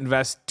 Tencent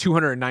invests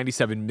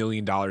 $297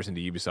 million into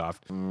Ubisoft.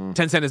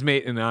 Tencent has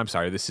made, and I'm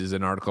sorry, this is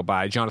an article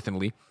by Jonathan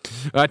Lee.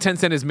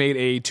 Tencent has made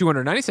a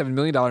 $297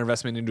 million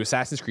investment into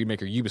Assassin's Creed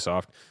maker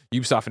Ubisoft.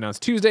 Ubisoft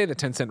announced Tuesday that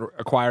Tencent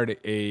acquired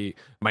a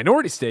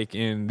minority stake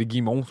in the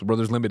Guillemot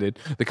Brothers Limited,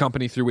 the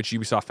company through which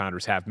Ubisoft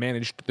founders have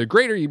managed the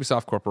greater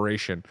Ubisoft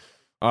Corporation.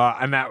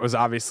 And that was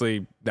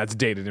obviously, that's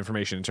dated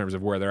information in terms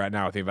of where they're at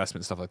now with the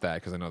investment and stuff like that,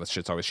 because I know that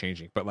shit's always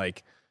changing. But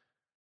like,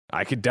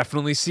 I could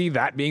definitely see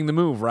that being the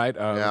move, right?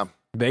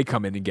 They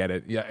come in and get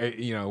it. Yeah,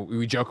 you know,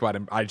 we joke about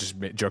him. I just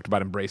joked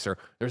about Embracer.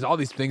 There's all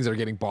these things that are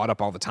getting bought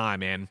up all the time,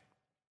 man.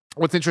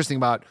 What's interesting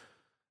about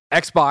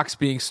Xbox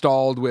being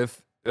stalled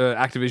with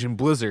Activision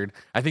Blizzard,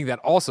 I think that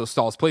also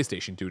stalls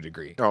PlayStation to a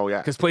degree. Oh, yeah.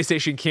 Because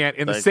PlayStation can't,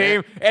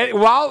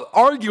 while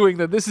arguing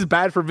that this is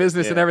bad for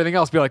business and everything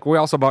else, be like, we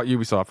also bought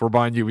Ubisoft. We're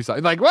buying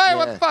Ubisoft. Like, wait,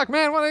 what the fuck,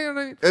 man? What are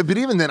you? But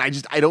even then, I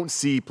don't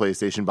see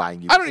PlayStation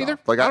buying Ubisoft. I don't either.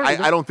 Like,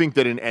 I don't think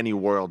that in any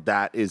world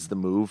that is the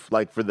move.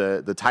 Like, for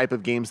the type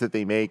of games that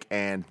they make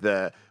and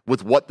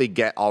with what they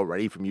get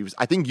already from Ubisoft.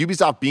 I think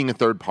Ubisoft being a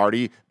third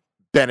party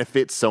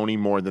benefits Sony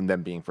more than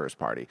them being first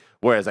party.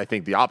 Whereas I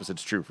think the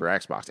opposite's true for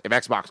Xbox. If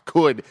Xbox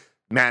could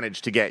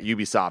manage to get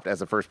Ubisoft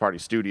as a first-party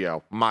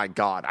studio, my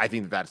God, I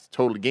think that's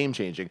totally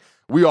game-changing.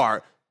 We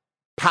are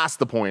past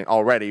the point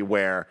already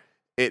where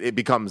it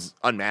becomes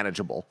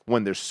unmanageable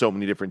when there's so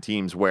many different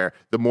teams where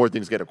the more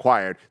things get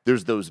acquired,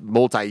 there's those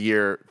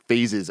multi-year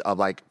phases of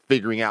like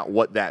figuring out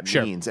what that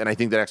means. And I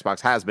think that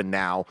Xbox has been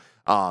now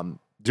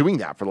doing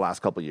that for the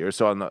last couple of years.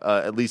 So on the,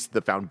 at least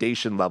the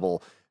foundation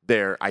level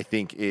there, I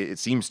think it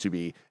seems to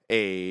be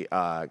a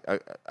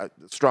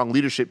strong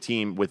leadership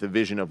team with a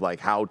vision of like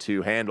how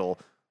to handle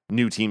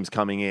new teams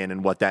coming in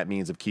and what that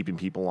means of keeping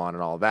people on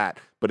and all that.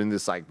 But in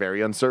this like very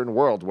uncertain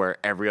world where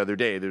every other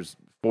day there's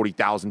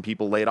 40,000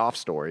 people laid off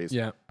stories.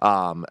 Yeah.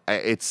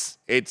 It's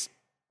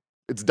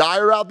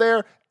dire out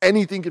there.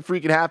 Anything could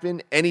freaking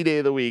happen any day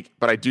of the week.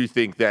 But I do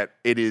think that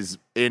it is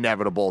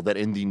inevitable that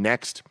in the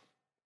next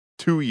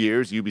 2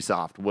 years,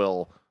 Ubisoft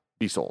will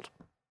be sold.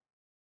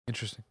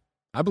 Interesting.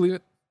 I believe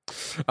it.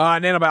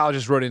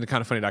 Nanobiologist wrote into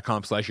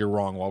kindoffunny.com/you're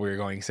wrong while we were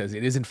going. He says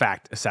it is in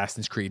fact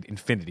Assassin's Creed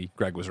Infinity.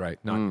 Greg was right,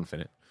 not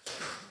Infinite.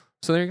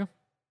 So there you go.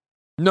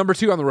 Number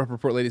 2 on the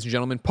report, ladies and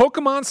gentlemen.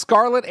 Pokemon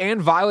Scarlet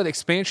and Violet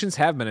expansions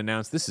have been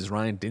announced. This is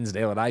Ryan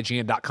Dinsdale at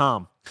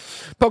IGN.com.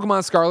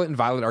 Pokemon Scarlet and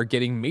Violet are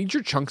getting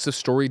major chunks of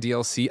story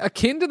DLC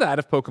akin to that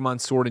of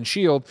Pokemon Sword and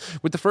Shield,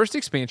 with the first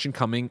expansion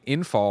coming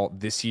in fall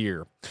this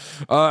year.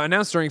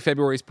 Announced during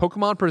February's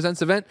Pokemon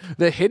Presents event,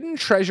 the Hidden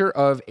Treasure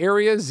of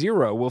Area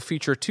Zero will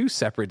feature 2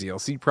 separate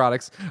DLC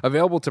products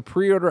available to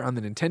pre-order on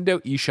the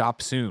Nintendo eShop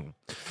soon.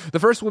 The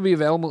first will be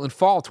available in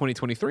fall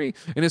 2023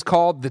 and is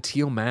called the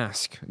Teal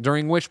Mask,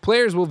 during which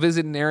players will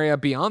visit an area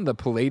beyond the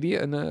Paldea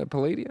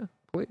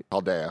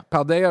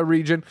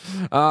region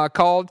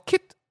called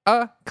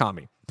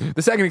Kami.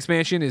 The second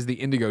expansion is the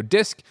Indigo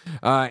Disc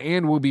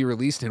and will be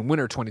released in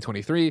winter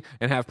 2023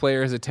 and have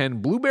players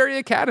attend Blueberry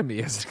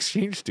Academy as an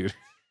exchange student.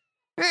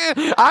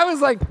 I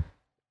was like,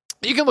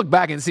 you can look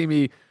back and see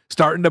me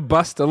starting to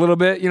bust a little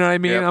bit, you know what I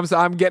mean? Yep.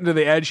 I'm getting to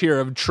the edge here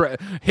of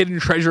Hidden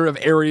Treasure of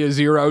Area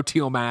Zero,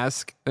 Teal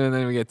Mask, and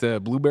then we get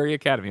to Blueberry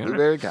Academy.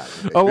 Blueberry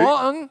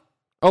Academy.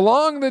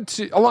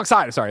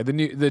 Alongside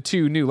the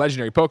 2 new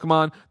legendary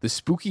Pokemon, the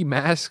Spooky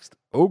Masked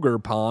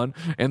Ogerpon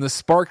and the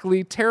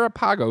Sparkly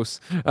Terrapagos.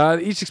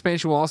 Each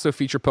expansion will also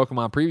feature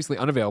Pokemon previously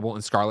unavailable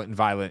in Scarlet and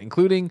Violet,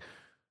 including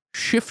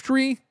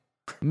Shiftry,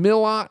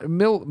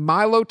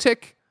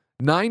 Milotic,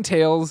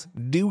 Ninetales,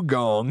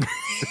 Dugong,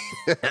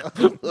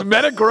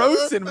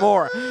 Metagross and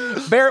more.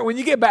 Barrett, when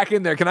you get back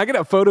in there, can I get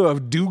a photo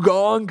of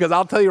Dugong? Because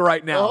I'll tell you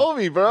right now,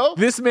 Homie, bro.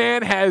 this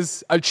man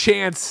has a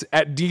chance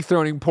at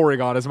dethroning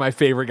Porygon as my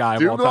favorite guy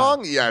of all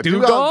Dugong? time. Yeah,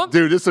 Dugong?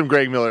 Dude, there's some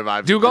Greg Miller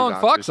vibes. Dugong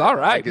for fucks? sure. All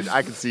right.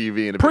 I can see you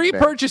being a big fan.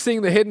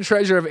 Pre-purchasing the Hidden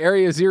Treasure of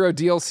Area Zero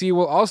DLC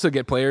will also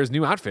get players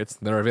new outfits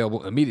that are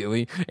available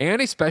immediately,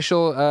 and a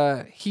special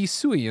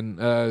Hisuian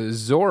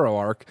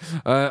Zoroark.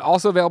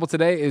 Also available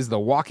today is the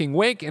Walking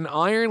Wake and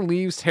Iron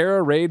Leaves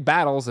Terra Raid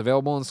battles,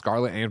 available in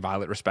Scarlet and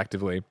Violet,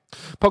 respectively.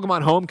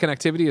 Pokemon Home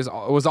connectivity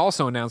was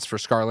also announced for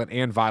Scarlet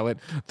and Violet,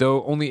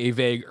 though only a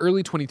vague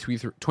early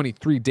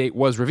 2023 date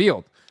was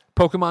revealed.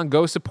 Pokemon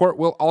Go support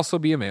will also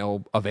be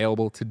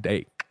available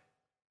today.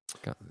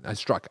 God, I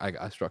struck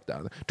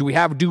down. Do we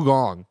have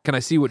Dugong? Can I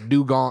see what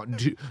Dugong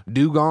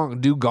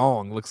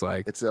looks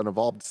like? It's an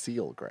evolved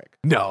seal, Greg.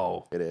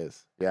 No. It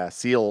is. Yeah,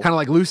 seal. Kind of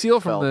like Lucille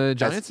from the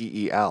Giants?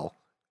 Seel.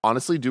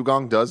 Honestly,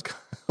 Dugong does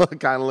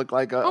kind of look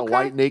like a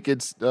white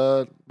naked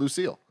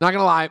Lucille. Not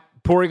gonna lie,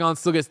 Porygon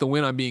still gets the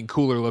win on being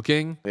cooler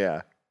looking.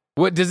 Yeah.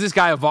 What does this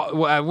guy evolve?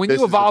 When This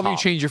you is the evolve, you top.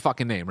 change your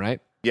fucking name,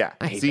 right? Yeah.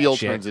 I hate Seal that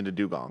shit. turns into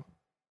Dugong.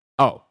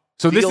 Oh,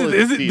 so this Seal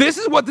is is Seal. this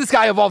is what this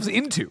guy evolves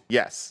into.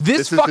 Yes.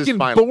 This is his fucking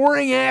final.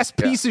 boring ass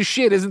piece of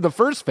shit isn't the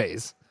first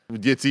phase.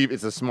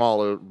 It's a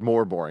smaller,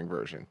 more boring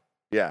version.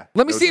 Yeah.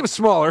 Let me see him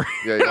smaller.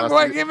 Yeah, you wanna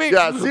Like, see- give me-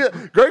 yeah, Seal.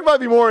 Greg might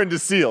be more into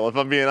Seal, if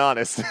I'm being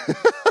honest.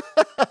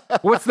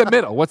 What's the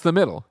middle? What's the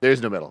middle?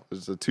 There's no middle.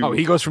 There's a two. Oh,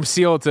 he goes from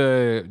Seal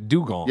to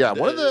Dugong. Yeah,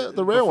 one of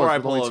the rare Before ones. I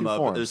with pull only him two up,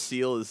 forms. the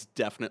seal is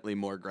definitely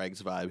more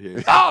Greg's vibe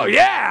here. Oh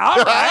yeah,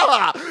 all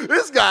right.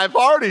 This guy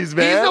parties,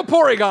 man. He's no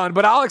Porygon,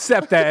 but I'll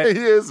accept that.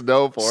 He is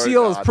no Porygon.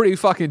 Seal is pretty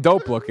fucking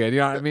dope looking. You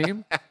know what I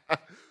mean?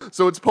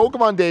 So it's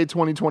Pokemon Day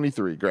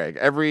 2023, Greg.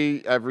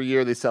 Every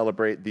year they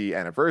celebrate the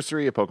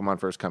anniversary of Pokemon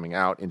first coming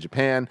out in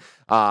Japan.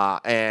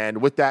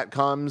 And with that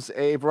comes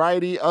a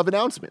variety of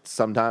announcements.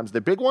 Sometimes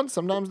they're big ones,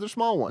 sometimes they're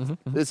small ones.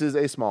 This is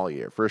a small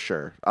year for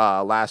sure.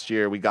 Last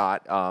year we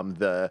got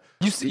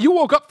You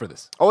woke up for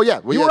this. Oh, yeah.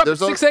 Well, You yeah, were up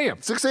there's at 6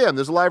 a.m. 6 a.m.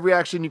 There's a live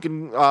reaction you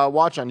can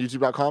watch on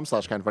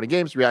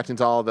youtube.com/kindoffunnygames, reacting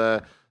to all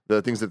the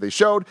things that they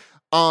showed.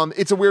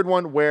 It's a weird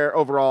one where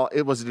overall,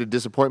 was it a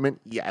disappointment?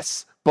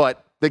 Yes.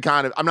 But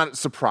I'm not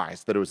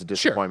surprised that it was a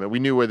disappointment. We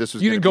knew where this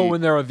was You going didn't to be. go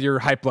in there with your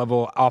hype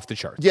level off the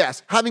charts.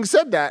 Yes. Having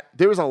said that,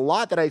 there was a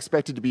lot that I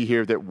expected to be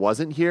here that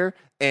wasn't here.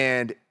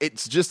 And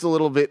it's just a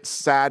little bit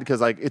sad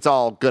because, it's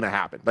all going to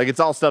happen. It's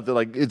all stuff that,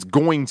 it's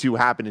going to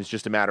happen. It's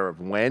just a matter of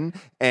when.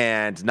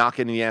 And not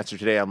getting the answer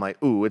today, I'm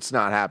like, ooh, it's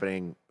not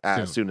happening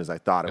as soon as I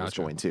thought it was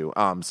going to.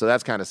 So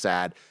that's kind of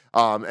sad.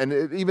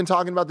 Even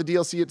talking about the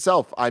DLC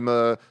itself,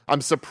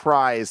 I'm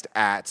surprised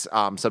at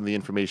some of the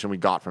information we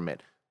got from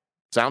it.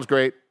 Sounds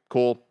great.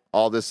 Cool.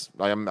 All this,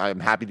 I'm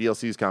happy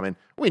DLC's coming.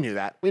 We knew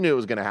that. We knew it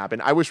was going to happen.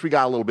 I wish we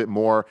got a little bit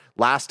more.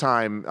 Last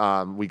time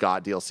we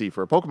got DLC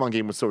for a Pokemon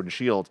game was Sword and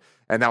Shield,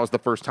 and that was the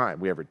first time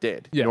we ever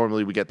did. Yeah.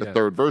 Normally we get the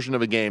third version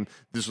of a game.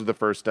 This was the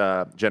first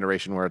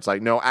generation where it's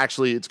like, no,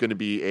 actually it's going to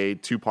be a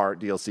 2-part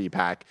DLC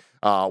pack.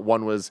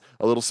 One was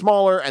a little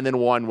smaller, and then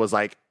one was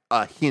like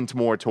a hint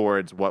more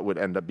towards what would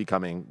end up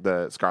becoming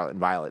the Scarlet and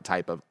Violet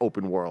type of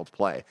open world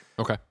play.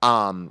 Okay.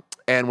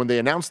 And when they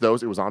announced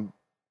those, it was on,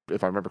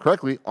 if I remember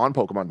correctly, on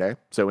Pokemon Day,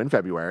 so in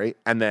February,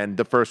 and then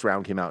the first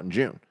round came out in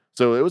June.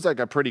 So it was a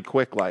pretty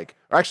quick,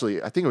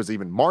 actually, I think it was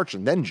even March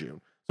and then June.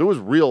 So it was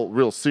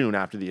real soon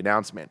after the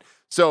announcement.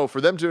 So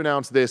for them to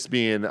announce this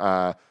being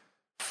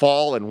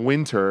fall and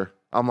winter,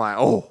 I'm like,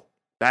 oh,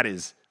 that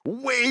is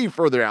way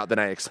further out than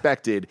I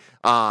expected.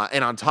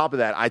 And on top of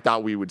that, I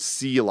thought we would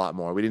see a lot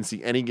more. We didn't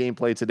see any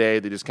gameplay today.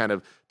 They just kind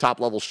of top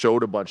level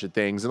showed a bunch of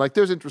things. And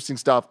there's interesting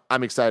stuff.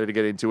 I'm excited to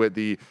get into it.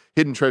 The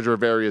Hidden Treasure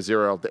of Area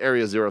Zero, the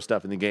Area Zero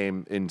stuff in the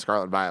game in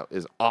Scarlet and Violet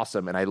is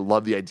awesome. And I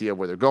love the idea of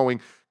where they're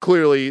going.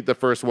 Clearly, the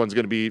first one's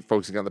going to be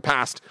focusing on the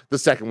past. The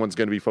second one's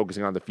going to be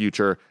focusing on the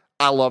future.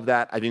 I love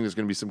that. I think there's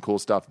going to be some cool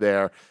stuff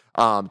there.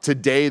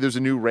 Today, there's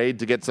a new raid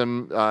to get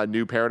some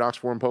new Paradox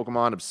form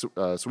Pokemon of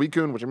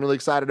Suicune, which I'm really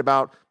excited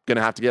about. Going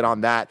to have to get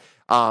on that.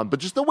 But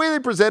just the way they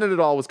presented it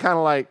all was kind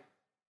of like,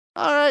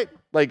 all right.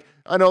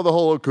 I know the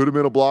whole could have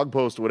been a blog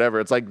post or whatever.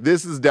 It's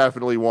this is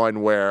definitely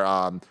one where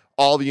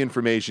all the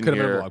information Could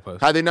have been a here, blog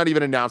post. had they not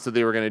even announced that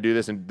they were going to do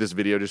this and this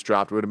video just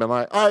dropped, it would have been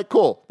like, all right,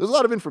 cool. There's a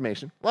lot of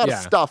information, a lot of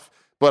stuff.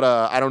 But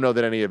I don't know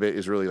that any of it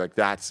is really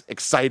that's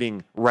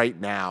exciting right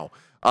now.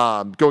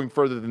 Going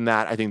further than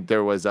that, I think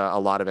there was a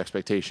lot of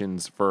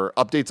expectations for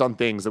updates on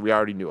things that we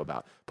already knew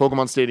about.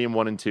 Pokemon Stadium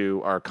 1 and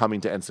 2 are coming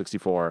to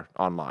N64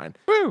 online.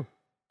 Woo.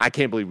 I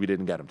can't believe we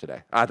didn't get them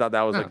today. I thought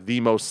that was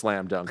the most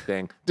slam dunk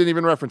thing. Didn't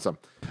even reference them.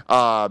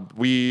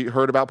 We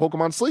heard about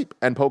Pokemon Sleep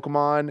and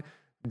Pokemon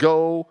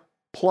Go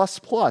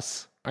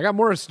Plus. I got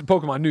more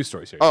Pokemon news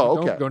stories here. Oh,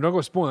 okay. Don't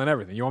go spoiling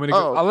everything. You want me to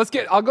go? Oh.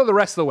 I'll go the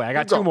rest of the way. I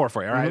got Go. two more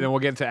for you. All right, then we'll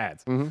get into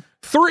ads.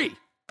 3.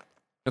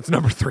 That's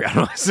number 3. I don't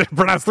know why I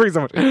pronounce 3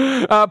 so much.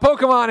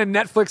 Pokemon and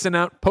Netflix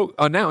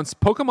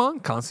announced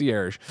Pokemon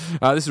Concierge.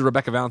 This is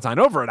Rebecca Valentine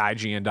over at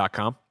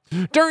IGN.com.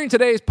 During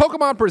today's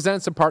Pokemon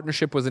Presents, a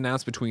partnership was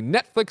announced between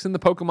Netflix and the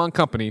Pokemon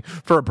Company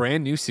for a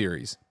brand new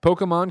series,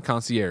 Pokemon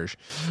Concierge.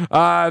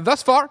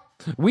 Thus far,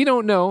 we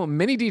don't know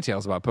many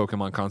details about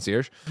Pokemon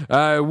Concierge.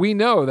 We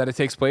know that it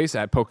takes place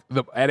at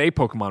a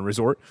Pokemon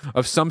resort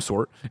of some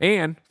sort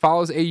and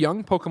follows a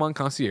young Pokemon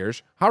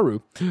concierge,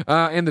 Haru,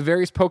 and the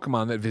various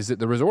Pokemon that visit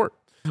the resort.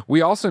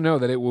 We also know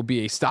that it will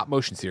be a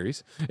stop-motion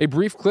series. A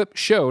brief clip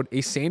showed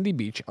a sandy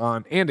beach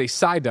and a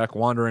Psyduck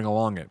wandering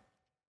along it.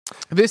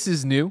 This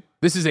is new.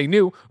 This is a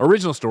new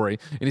original story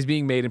and is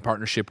being made in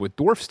partnership with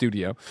Dwarf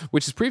Studio,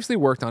 which has previously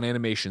worked on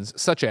animations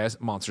such as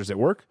Monsters at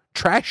Work,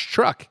 Trash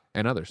Truck,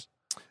 and others.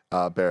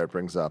 Barrett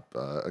brings up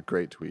a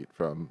great tweet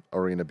from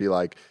Arena. Be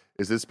like,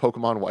 is this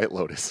Pokemon White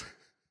Lotus?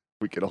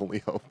 We could only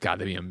hope. God,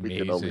 that'd be amazing. We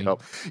could only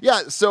hope.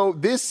 Yeah, so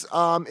this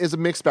is a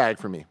mixed bag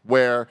for me,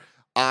 where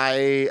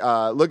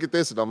I look at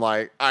this and I'm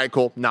like, all right,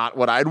 cool. Not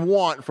what I'd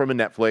want from a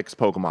Netflix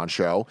Pokemon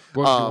show.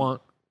 What do you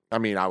want? I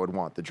mean, I would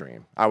want the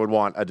dream. I would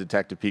want a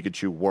Detective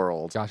Pikachu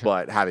world,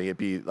 but having it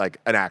be like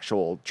an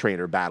actual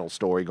trainer battle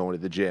story, going to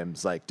the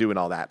gyms, like doing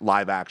all that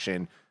live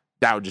action.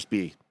 That would just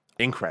be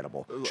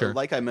incredible. Sure.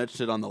 Like I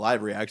mentioned on the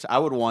live reaction, I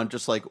would want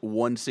just like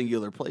one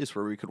singular place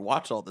where we could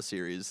watch all the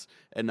series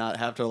and not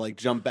have to like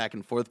jump back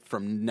and forth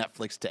from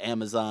Netflix to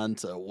Amazon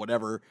to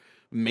whatever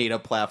made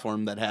up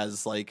platform that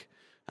has like,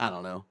 I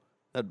don't know.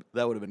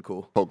 That would have been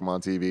cool.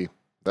 Pokemon TV.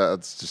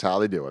 That's just how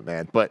they do it,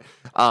 man. But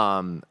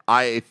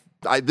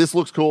this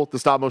looks cool. The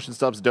stop motion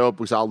stuff's dope.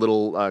 We saw a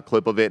little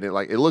clip of it, and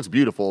it looks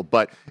beautiful.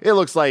 But it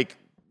looks like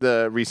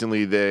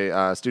recently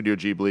the Studio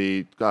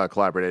Ghibli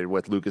collaborated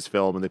with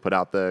Lucasfilm, and they put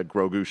out the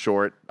Grogu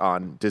short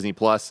on Disney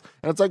Plus,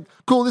 and it's like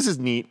cool. This is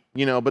neat,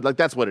 But like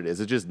that's what it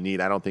is. It's just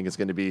neat. I don't think it's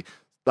going to be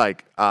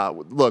like,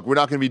 look, we're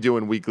not going to be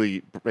doing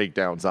weekly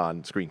breakdowns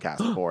on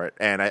Screencast for it.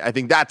 And I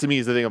think that to me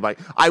is the thing of like,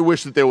 I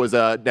wish that there was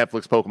a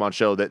Netflix Pokemon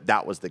show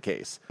that was the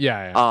case.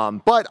 Yeah.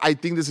 But I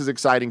think this is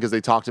exciting because they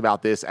talked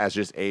about this as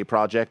just a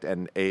project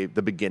and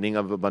the beginning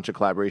of a bunch of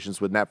collaborations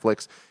with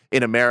Netflix.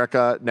 In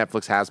America,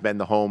 Netflix has been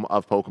the home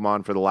of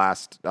Pokemon for the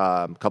last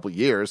couple of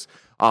years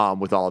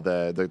with all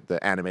the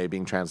anime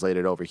being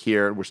translated over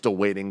here. We're still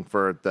waiting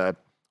for the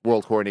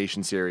World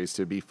Coronation series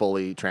to be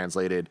fully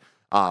translated.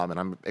 And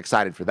I'm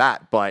excited for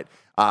that. But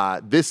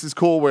this is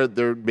cool where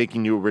they're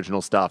making new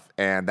original stuff,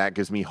 and that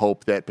gives me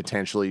hope that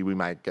potentially we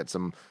might get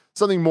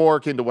something more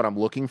akin to what I'm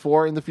looking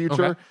for in the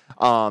future.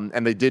 Okay.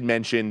 And they did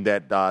mention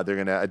that they're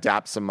going to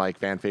adapt some like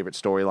fan favorite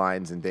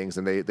storylines and things,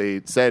 and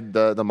they said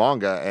the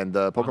manga and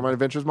the Pokemon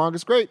Adventures manga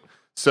is great.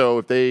 So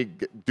if they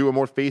do a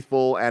more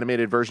faithful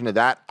animated version of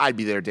that, I'd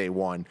be there day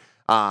one.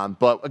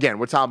 But again,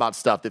 we're talking about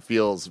stuff that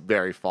feels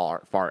very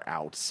far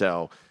out.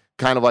 So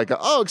kind of like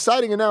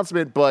exciting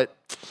announcement, but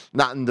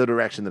not in the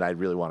direction that I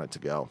really want it to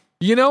go.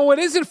 You know what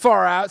isn't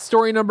far out?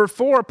 Story number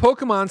 4,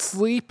 Pokemon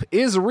Sleep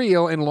is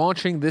real and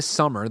launching this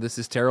summer. This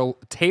is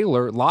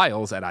Taylor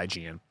Lyles at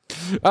IGN.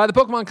 The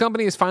Pokemon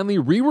Company has finally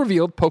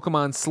re-revealed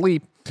Pokemon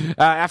Sleep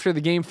after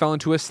the game fell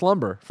into a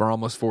slumber for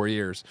almost 4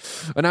 years.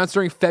 Announced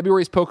during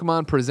February's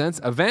Pokemon Presents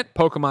event,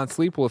 Pokemon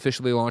Sleep will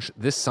officially launch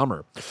this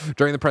summer.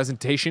 During the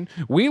presentation,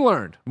 we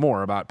learned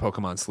more about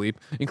Pokemon Sleep,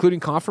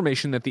 including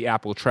confirmation that the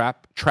app will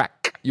track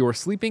your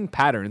sleeping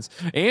patterns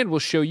and will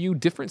show you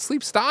different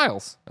sleep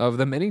styles of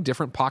the many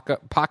different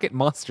pocket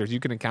monsters you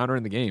can encounter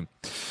in the game.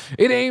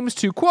 It aims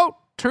to, quote,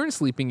 turn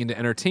sleeping into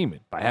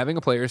entertainment by having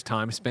a player's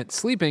time spent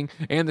sleeping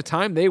and the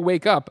time they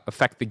wake up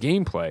affect the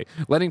gameplay,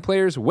 letting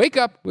players wake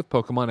up with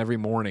Pokemon every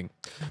morning.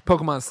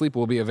 Pokemon Sleep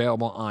will be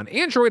available on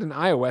Android and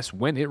iOS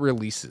when it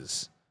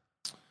releases.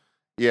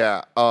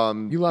 Yeah,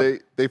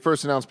 they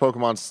first announced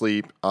Pokemon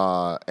Sleep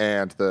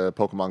and the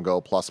Pokemon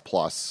Go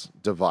Plus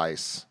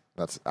device.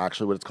 That's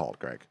actually what it's called,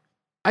 Greg.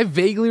 I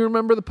vaguely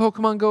remember the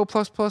Pokemon Go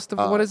Plus.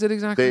 What is it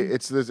exactly?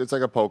 It's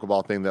like a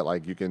Pokeball thing that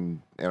like you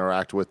can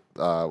interact with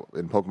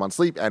in Pokemon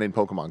Sleep and in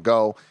Pokemon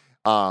Go.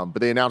 But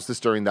they announced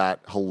this during that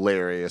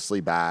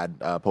hilariously bad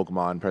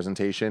Pokemon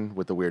presentation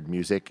with the weird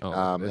music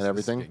and everything.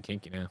 This is getting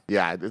kinky now.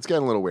 Yeah, it's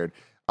getting a little weird.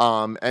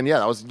 And yeah,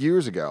 that was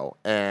years ago.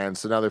 And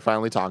so now they're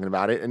finally talking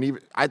about it. And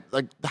even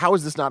how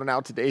is this not an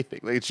out today thing?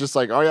 Like, it's just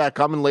like, oh yeah,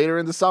 coming later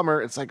in the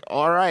summer. It's like,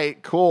 all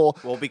right, cool.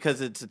 Well, because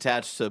it's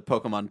attached to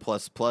Pokemon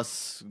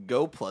Plus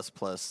Go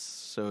Plus.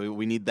 So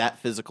we need that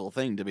physical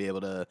thing to be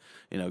able to,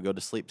 go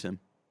to sleep, Tim.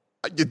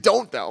 You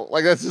don't though.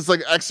 Like that's just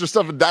like extra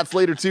stuff, and that's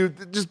later too.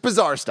 Just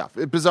bizarre stuff.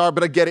 It's bizarre,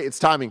 but I get it. It's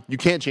timing. You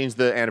can't change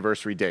the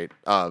anniversary date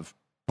of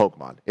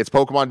Pokemon. It's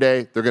Pokemon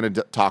Day. They're going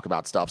to talk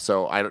about stuff.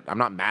 So I'm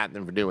not mad at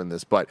them for doing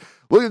this, but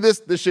look at this.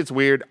 This shit's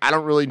weird. I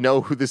don't really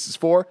know who this is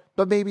for,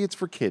 but maybe it's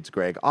for kids,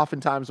 Greg.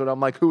 Oftentimes when I'm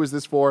like, who is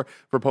this for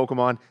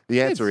Pokemon?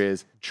 The answer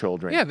is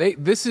children. Yeah,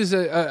 this is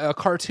a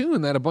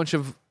cartoon that a bunch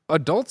of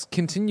adults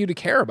continue to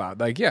care about.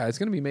 Like, yeah, it's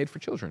going to be made for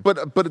children.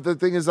 But the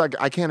thing is, like,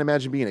 I can't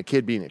imagine being a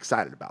kid being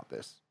excited about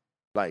this.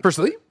 Like, for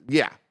sleep?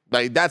 Yeah.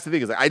 Like, that's the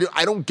thing is, like,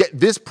 I don't get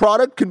this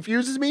product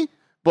confuses me,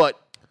 but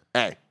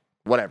hey,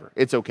 whatever.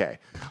 It's okay.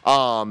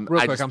 Real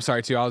quick, I'm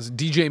sorry too. I was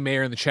DJ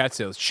Mayer in the chat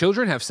says,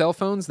 children have cell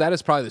phones? That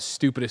is probably the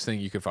stupidest thing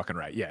you could fucking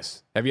write.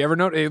 Yes. Have you ever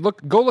noticed?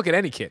 Go look at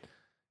any kid.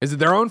 Is it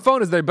their own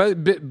phone? Is they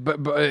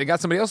they got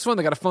somebody else's phone?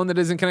 They got a phone that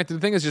isn't connected to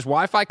the thing? It's just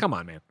Wi-Fi? Come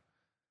on, man.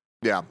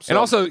 Yeah. And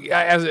also,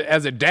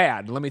 as a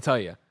dad, let me tell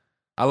you,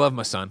 I love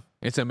my son.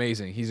 It's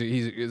amazing.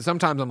 He's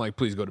sometimes I'm like,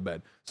 please go to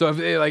bed. So if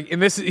they, like,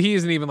 and this, he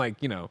isn't even like,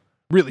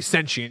 really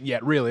sentient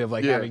yet, really, of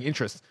like having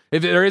interest.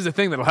 If there is a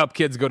thing that'll help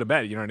kids go to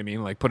bed, you know what I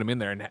mean? Like put them in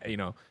there and,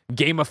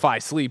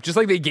 gamify sleep. Just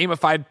like they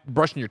gamified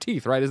brushing your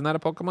teeth, right? Isn't that a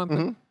Pokemon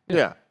thing?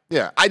 Yeah.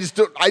 Yeah. I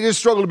just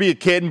struggle to be a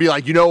kid and be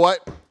like, you know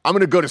what? I'm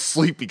going to go to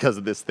sleep because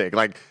of this thing.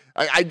 Like,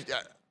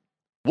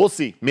 we'll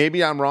see.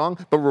 Maybe I'm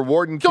wrong, but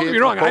rewarding kids. Don't get me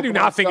wrong. I do Pokemon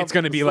not think stuff it's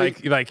going to be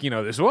sleep. like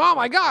this, oh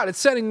my God, it's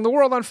setting the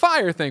world on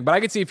fire thing. But I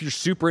could see if you're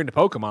super into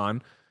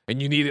Pokemon and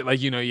you need it,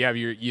 like, you have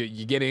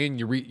you get in,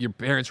 your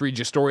parents read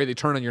your story, they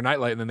turn on your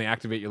nightlight, and then they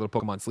activate your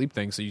little Pokemon sleep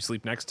thing. So you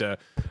sleep next to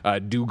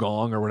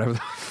Dugong or whatever the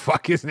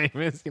fuck his name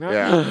is,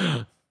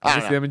 Yeah. I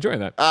see them enjoying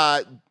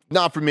that.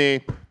 Not for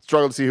me.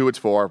 Struggle to see who it's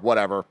for,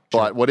 whatever.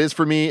 But what is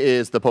for me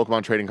is the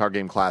Pokemon Trading Card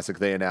Game Classic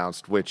they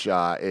announced, which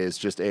is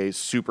just a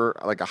super,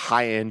 like a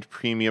high-end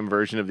premium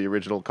version of the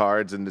original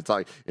cards, and it's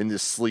like in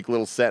this sleek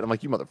little set. I'm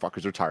like, you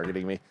motherfuckers are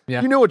targeting me.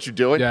 Yeah. You know what you're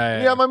doing.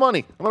 Yeah, You have my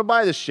money. I'm going to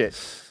buy this shit.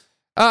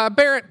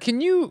 Barrett,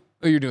 can you...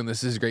 Oh, you're doing this.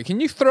 This is great. Can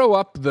you throw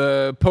up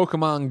the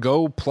Pokemon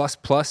Go Plus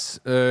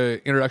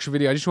introduction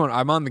video?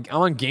 I'm on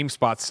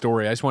GameSpot's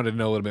story. I just wanted to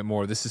know a little bit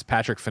more. This is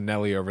Patrick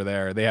Finelli over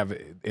there. They have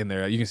it in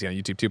there. You can see it on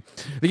YouTube too.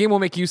 The game will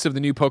make use of the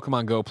new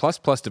Pokemon Go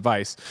Plus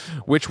device,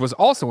 which was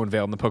also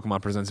unveiled in the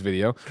Pokemon Presents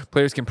video.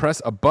 Players can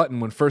press a button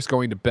when first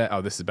going to bed.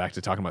 Oh, this is back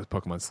to talking about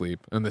the Pokemon Sleep,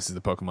 and this is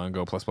the Pokemon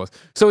Go Plus.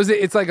 So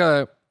it's like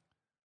a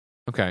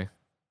okay.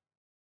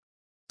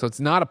 So it's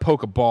not a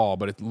Pokeball,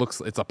 but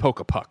it's a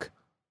Pokepuck.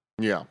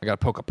 Yeah. I got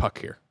to poke a puck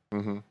here.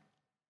 Mm-hmm.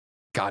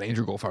 God,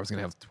 Andrew Goldfarb is going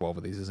to have 12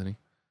 of these, isn't he?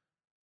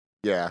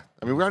 Yeah.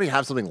 I mean, we already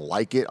have something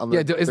like it on the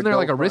isn't there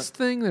like a Go wrist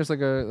thing? There's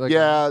like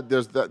a...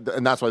 there's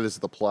and that's why this is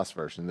the Plus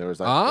version. There was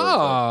like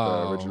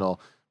the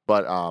original.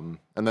 But,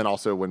 and then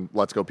also when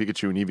Let's Go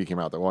Pikachu and Eevee came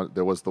out,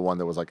 there was the one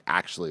that was like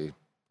actually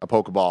a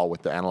Pokeball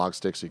with the analog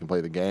stick so you can play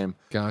the game.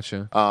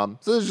 Gotcha.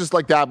 So it's just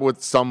like that, but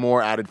with some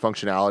more added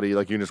functionality.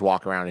 Like you can just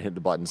walk around and hit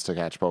the buttons to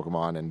catch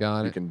Pokemon, and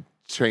you can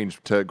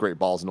change to Great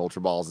Balls and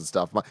Ultra Balls and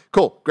stuff.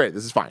 Cool, great,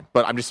 this is fine.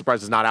 But I'm just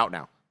surprised it's not out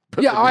now.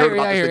 Yeah, I heard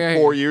about this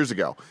thing 4 years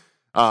ago.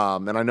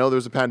 And I know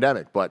there's a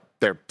pandemic, but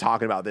they're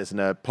talking about this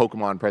in a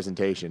Pokemon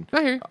presentation.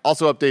 I hear you.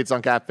 Also updates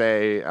on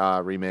Cafe,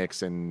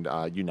 Remix, and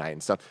Unite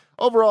and stuff.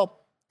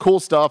 Overall, cool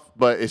stuff,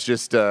 but it's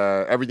just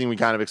everything we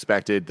kind of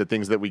expected. The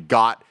things that we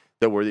got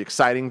that were the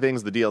exciting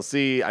things, the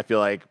DLC, I feel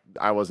like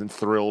I wasn't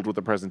thrilled with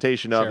the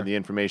presentation of and the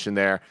information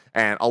there.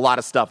 And a lot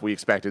of stuff we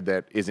expected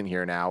that isn't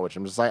here now, which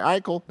I'm just like, all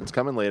right, cool, it's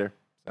coming later.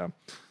 So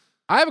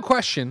I have a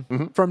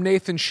question from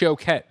Nathan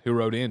Choquette, who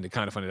wrote in to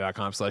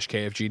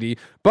kindafunny.com/KFGD.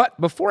 But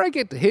before I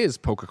get to his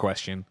poker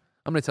question,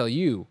 I'm going to tell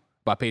you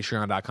about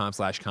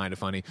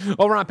patreon.com/kindafunny.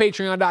 Over on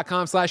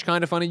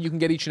patreon.com/kindafunny, you can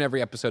get each and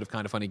every episode of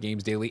Kinda Funny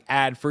Games Daily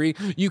ad-free.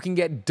 You can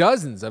get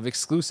dozens of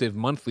exclusive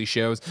monthly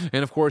shows.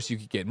 And of course, you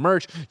could get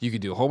merch. You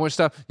could do a whole bunch of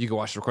stuff. You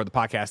could record the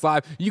podcast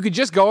live. You could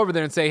just go over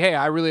there and say, hey,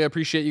 I really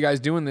appreciate you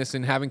guys doing this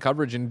and having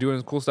coverage and doing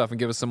cool stuff and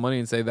give us some money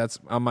and say,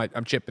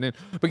 I'm chipping in.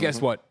 But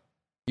guess what?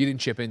 You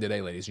didn't chip in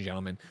today, ladies and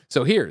gentlemen.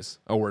 So here's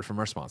a word from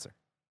our sponsor.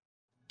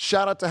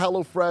 Shout out to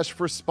HelloFresh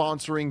for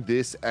sponsoring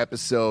this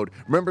episode.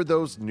 Remember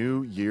those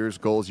New Year's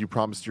goals you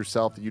promised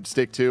yourself that you'd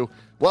stick to?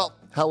 Well,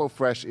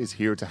 HelloFresh is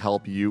here to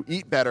help you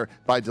eat better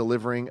by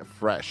delivering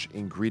fresh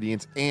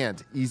ingredients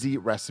and easy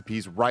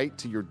recipes right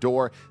to your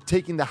door,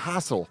 taking the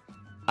hassle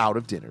out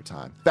of dinner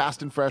time.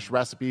 Fast and fresh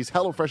recipes,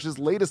 HelloFresh's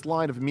latest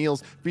line of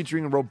meals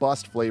featuring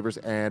robust flavors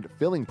and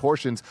filling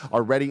portions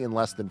are ready in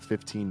less than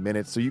 15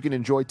 minutes, so you can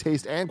enjoy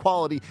taste and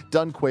quality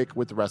done quick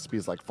with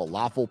recipes like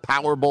falafel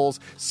power bowls,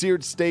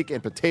 seared steak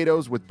and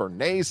potatoes with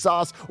béarnaise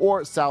sauce,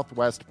 or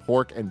Southwest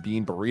pork and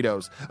bean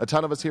burritos. A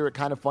ton of us here at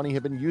Kinda Funny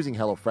have been using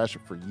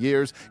HelloFresh for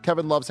years.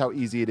 Kevin loves how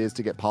easy it is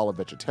to get Paula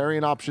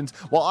vegetarian options,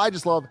 while I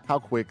just love how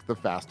quick the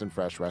fast and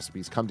fresh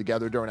recipes come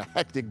together during a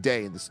hectic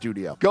day in the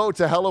studio. Go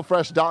to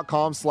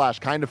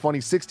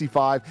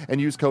HelloFresh.com/KindaFunny65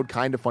 and use code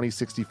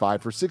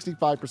KindaFunny65 for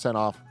 65%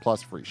 off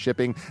plus free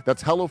shipping.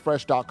 That's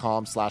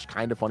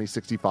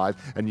HelloFresh.com/KindaFunny65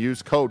 and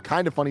use code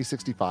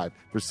KindaFunny65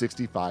 for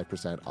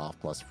 65% off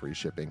plus free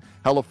shipping.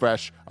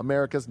 HelloFresh,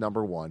 America's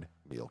 #1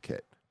 meal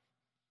kit.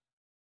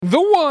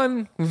 The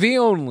one, the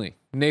only,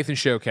 Nathan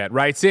Choquette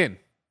writes in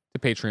to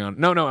Patreon.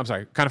 I'm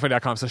sorry.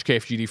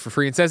 KindaFunny.com/KFGD for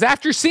free and says,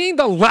 after seeing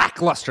the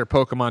lackluster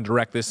Pokemon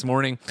Direct this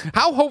morning,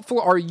 how hopeful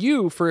are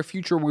you for a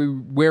future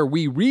where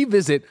we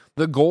revisit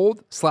the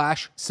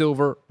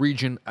gold/silver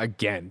region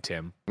again,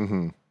 Tim?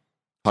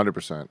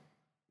 100%.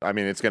 I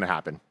mean, it's going to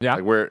happen. Yeah.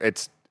 Like we're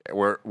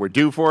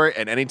due for it,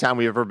 and anytime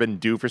we've ever been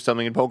due for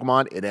something in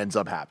Pokemon, it ends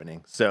up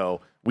happening.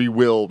 So we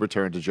will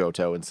return to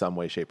Johto in some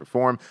way, shape, or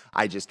form.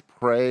 I just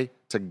pray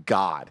to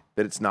God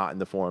that it's not in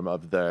the form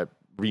of the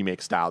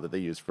remake style that they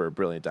use for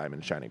Brilliant Diamond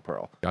and Shining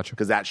Pearl. Gotcha.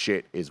 Because that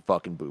shit is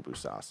fucking boo-boo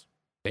sauce.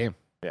 Damn.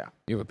 Yeah.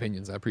 You have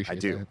opinions. I appreciate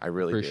that. I do. I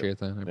really appreciate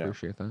do. that. I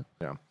appreciate that.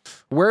 Yeah.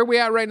 Where are we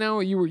at right now?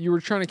 You were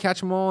trying to catch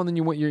them all, and then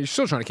you're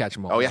still trying to catch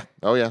them all.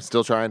 Oh yeah.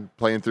 Still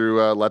playing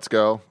through Let's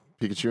Go,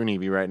 Pikachu and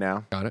Eevee right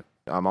now. Got it.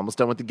 I'm almost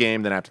done with the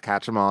game. Then I have to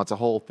catch them all. It's a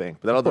whole thing.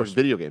 But then other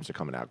video games are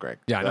coming out, Greg.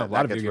 Yeah, I know. A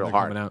lot of video games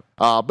are coming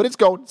out. But it's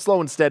going slow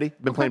and steady.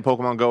 Been playing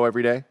Pokemon Go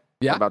every day.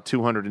 Yeah. About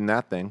 200 in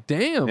that thing.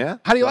 Damn. Yeah.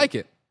 How do you like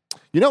it?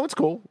 It's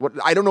cool.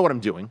 I don't know what I'm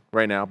doing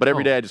right now, but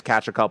every day I just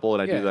catch a couple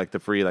and I do like the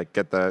free, like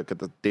get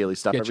the daily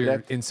stuff Get every your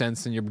day.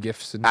 incense and your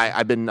gifts. And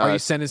I've been. Are you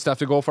sending stuff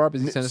to Goldfarb?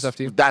 Is he sending stuff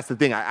to you? That's the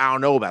thing. I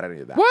don't know about any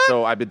of that. What?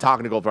 So I've been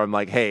talking to Goldfarb. I'm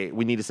like, hey,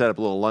 we need to set up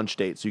a little lunch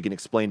date so you can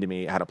explain to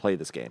me how to play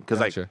this game. Because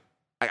Gotcha.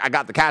 I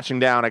got the catching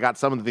down. I got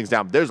some of the things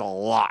down. But there's a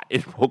lot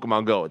in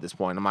Pokemon Go at this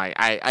point. I'm like,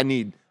 I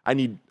need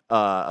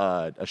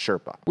a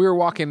Sherpa. We were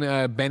walking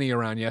Benny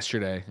around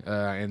yesterday,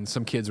 and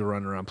some kids were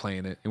running around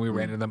playing it, and we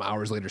ran into them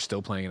hours later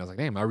still playing it. I was like,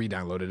 damn, I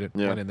re-downloaded it,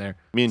 went in there,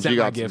 Me and sent G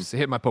my got gifts,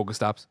 hit my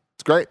Pokestops.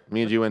 It's great.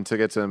 Me and you went to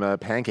get some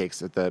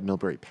pancakes at the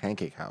Millbury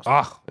Pancake House.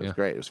 It was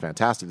great. It was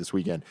fantastic this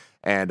weekend.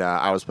 And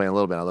I was playing a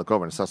little bit. I look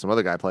over and I saw some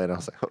other guy playing. And I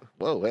was like,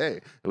 whoa, hey.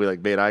 And we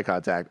made eye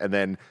contact. And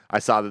then I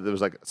saw that there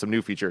was some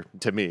new feature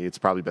to me. It's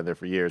probably been there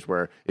for years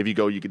where if you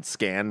go, you could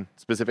scan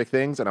specific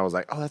things. And I was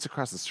like, oh, that's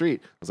across the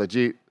street. I was like,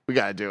 gee, we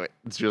got to do it.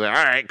 And she was like,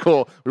 all right,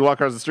 cool. We walk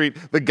across the street.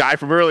 The guy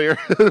from earlier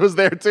was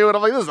there too. And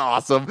I'm like, this is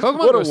awesome. Pokemon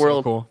what a was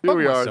world. So cool. Here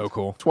we Pokemon's are. So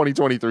cool.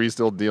 2023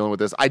 still dealing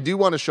with this. I do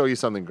want to show you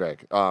something,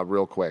 Greg,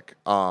 real quick.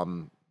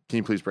 Can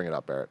you please bring it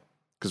up, Barrett?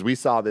 Because we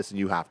saw this and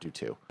you have to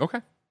too. Okay.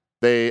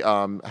 They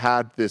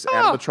had this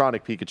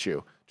animatronic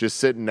Pikachu just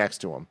sitting next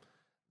to him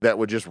that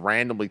would just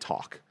randomly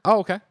talk. Oh,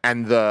 okay.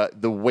 And the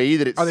way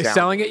that it Are they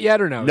selling it yet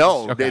or no?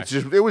 No, Okay.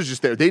 it was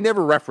just there. They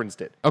never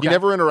referenced it. Okay. He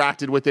never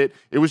interacted with it.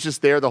 It was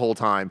just there the whole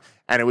time,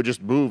 and it would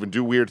just move and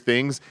do weird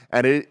things,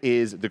 and it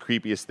is the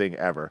creepiest thing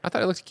ever. I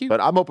thought it looks cute. But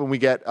I'm hoping we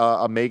get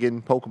a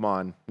Megan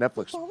Pokemon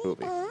Netflix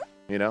movie.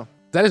 Is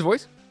that his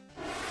voice?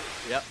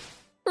 Yep.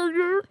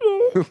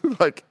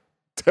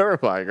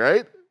 Terrifying,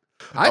 right?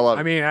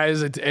 I mean,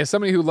 as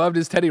somebody who loved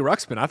his Teddy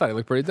Ruxpin, I thought he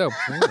looked pretty dope.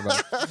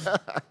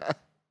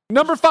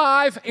 Number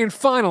 5 and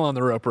final on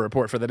the Roper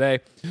Report for the day.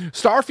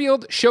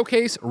 Starfield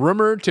Showcase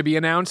rumored to be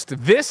announced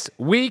this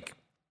week.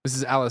 This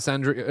is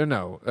Alessio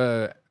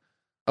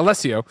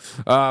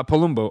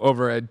Palumbo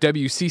over at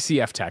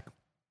WCCF Tech.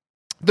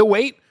 The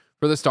wait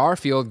for the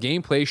Starfield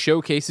gameplay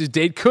showcases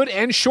date could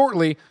end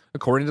shortly,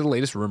 according to the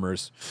latest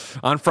rumors.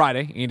 On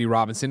Friday, Andy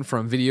Robinson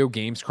from Video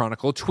Games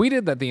Chronicle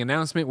tweeted that the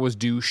announcement was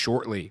due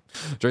shortly.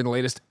 During the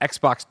latest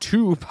Xbox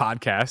 2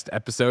 podcast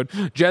episode,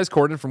 Jez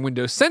Corden from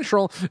Windows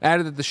Central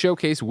added that the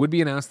showcase would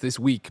be announced this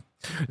week.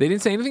 They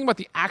didn't say anything about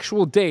the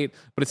actual date,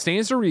 but it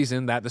stands to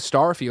reason that the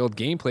Starfield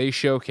gameplay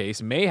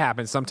showcase may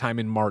happen sometime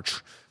in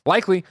March.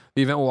 Likely,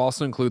 the event will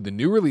also include the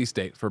new release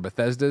date for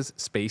Bethesda's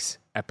Space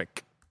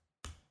Epic.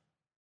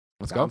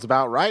 Sounds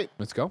about right.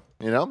 Let's go.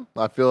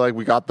 I feel like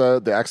we got the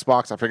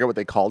Xbox. I forget what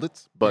they called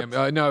it, but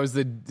no, it was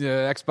the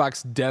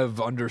Xbox Dev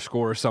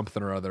 _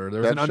 something or other. There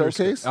was Dev an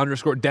showcase?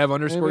 Dev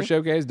 _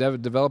 showcase,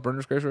 Developer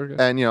 _ showcase.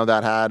 And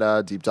that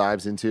had deep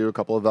dives into a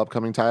couple of the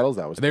upcoming titles.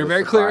 That was They were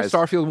very clear.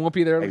 Starfield won't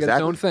be there. It'll get its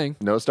own thing.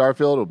 No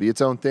Starfield. It'll be its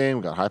own thing.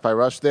 We got Hi-Fi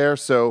Rush there,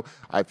 so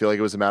I feel like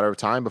it was a matter of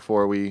time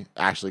before we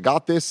actually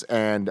got this.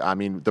 And I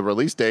mean, the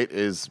release date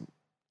is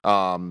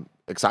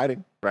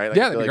exciting, right?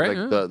 Yeah, I feel that'd be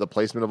great. The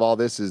placement of all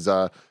this is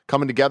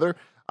coming together.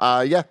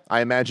 I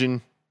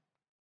imagine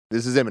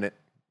this is imminent.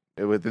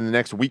 Within the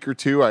next week or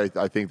two, I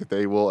think that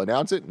they will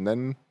announce it, and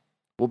then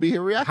we'll be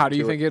here reacting. How do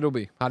you think it'll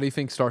be? How do you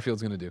think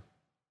Starfield's going to do?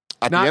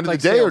 At the end of the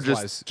day, or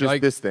just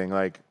this thing?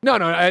 No, at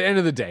the end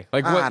of the day.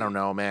 What? I don't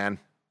know, man.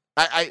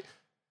 I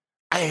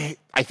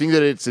think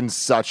that it's in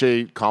such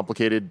a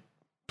complicated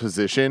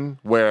position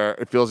where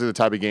it feels like the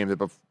type of game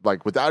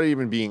that, without it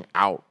even being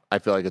out, I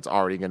feel like it's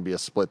already going to be a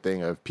split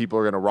thing of people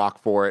are going to rock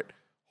for it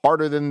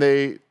harder than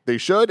they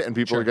should, and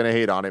people are going to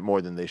hate on it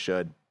more than they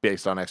should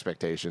based on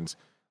expectations.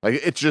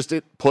 It's just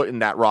put in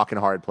that rock and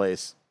hard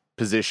place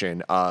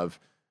position of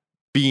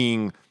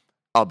being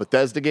a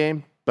Bethesda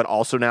game, but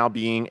also now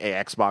being a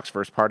Xbox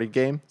first party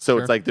game. So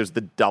it's like there's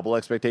the double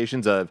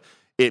expectations of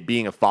it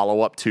being a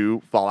follow-up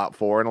to Fallout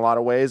 4 in a lot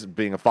of ways,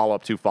 being a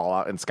follow-up to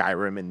Fallout and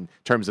Skyrim in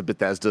terms of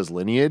Bethesda's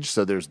lineage.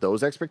 So there's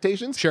those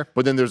expectations. Sure.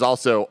 But then there's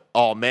also,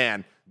 oh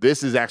man,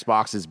 this is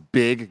Xbox's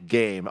big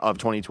game of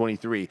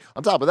 2023.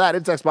 On top of that,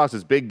 it's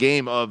Xbox's big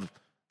game of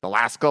the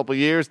last couple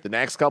years, the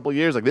next couple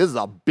years. This is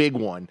a big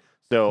one.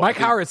 So Mike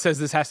Howard says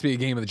this has to be a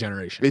game of the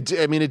generation. It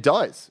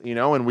does,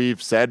 and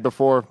we've said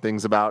before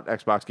things about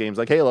Xbox games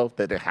like Halo,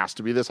 that it has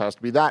to be this, has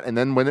to be that. And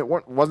then when it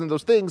wasn't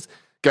those things,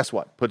 guess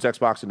what? Puts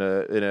Xbox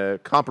in a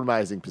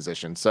compromising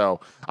position. So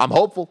I'm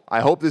hopeful.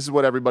 I hope this is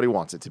what everybody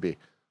wants it to be.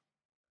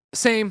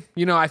 Same.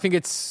 I think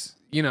it's,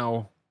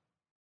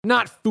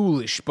 not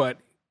foolish, but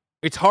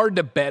it's hard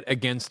to bet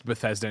against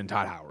Bethesda and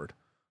Todd Howard.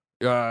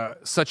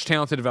 Such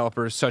talented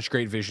developers, such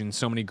great vision,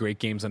 so many great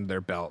games under their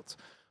belts.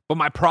 But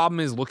my problem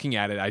is looking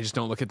at it, I just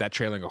don't look at that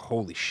trailer and go,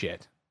 holy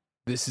shit.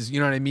 This is, you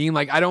know what I mean?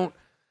 I don't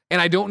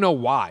know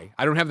why.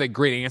 I don't have that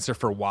great answer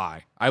for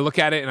why. I look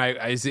at it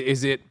and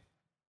is it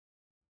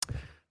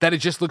that it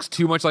just looks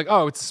too much like,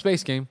 oh, it's a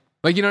space game.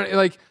 Like, you know,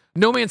 like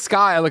No Man's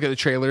Sky, I look at the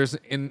trailers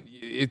and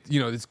it,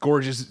 you know, it's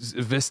gorgeous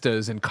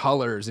vistas and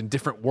colors and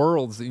different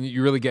worlds. And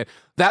you really get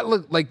that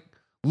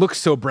looks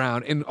so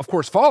brown. And of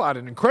course, Fallout,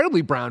 an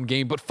incredibly brown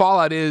game, but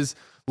Fallout is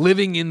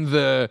living in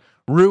the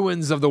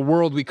ruins of the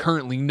world we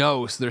currently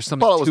know. So there's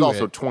something Fallout to was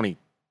it. also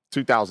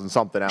 2000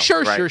 something out.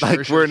 Sure, right? sure,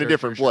 Like, sure. we're in a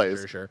different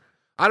place. Sure.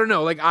 I don't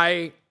know.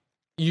 Like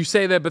you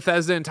say that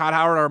Bethesda and Todd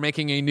Howard are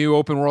making a new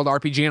open world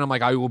RPG, and I'm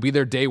like, I will be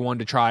there day one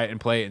to try it and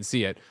play it and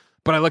see it.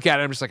 But I look at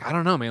it, I'm just like, I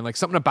don't know, man. Like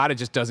something about it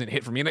just doesn't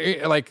hit for me.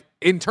 And like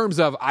in terms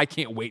of, I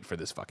can't wait for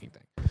this fucking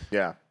thing.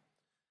 Yeah.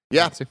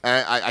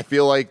 I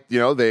feel like, you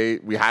know,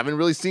 we haven't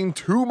really seen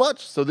too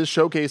much. So this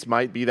showcase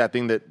might be that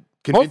thing that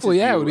convinces hopefully,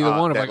 yeah, you, it would be the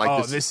one of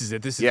like, this is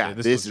it. This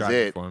is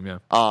it for him, yeah.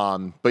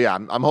 But yeah,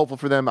 I'm hopeful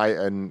for them.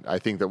 I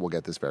think that we'll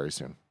get this very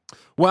soon.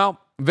 Well,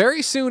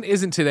 very soon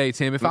isn't today,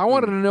 Tim. If I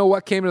wanted to know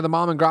what came to the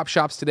mom and grop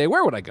shops today,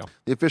 where would I go?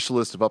 The official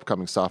list of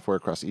upcoming software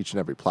across each and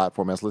every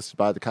platform as listed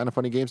by the Kind of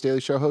Funny Games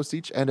Daily Show hosts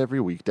each and every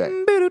weekday.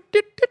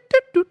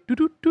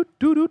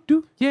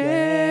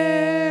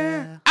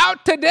 Yeah.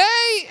 Out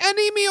today,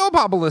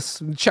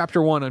 Anemiopolis,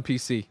 Chapter 1 on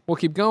PC. We'll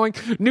keep going.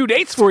 New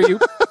dates for you.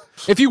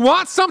 If you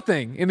want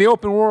something in the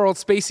open world,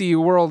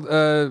 spacey world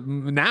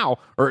now,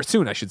 or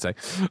soon, I should say,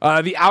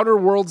 the Outer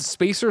Worlds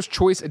Spacer's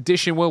Choice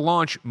Edition will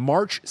launch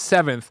March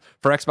 7th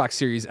for Xbox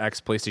Series X,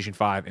 PlayStation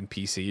 5, and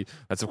PC.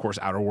 That's, of course,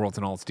 Outer Worlds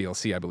and all its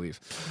DLC, I believe.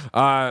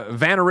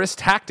 Vanarist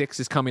Tactics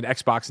is coming to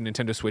Xbox and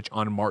Nintendo Switch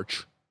on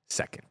March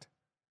 2nd.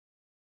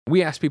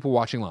 We asked people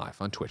watching live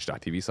on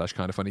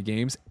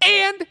twitch.tv/kindoffunnygames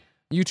and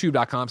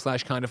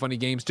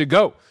youtube.com/kindoffunnygames to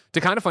go to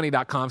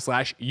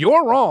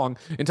kindoffunny.com/you're wrong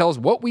and tell us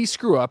what we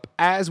screw up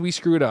as we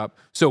screw it up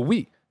so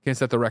we can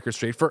set the record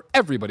straight for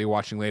everybody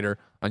watching later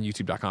on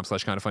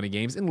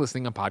youtube.com/kindoffunnygames and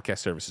listening on podcast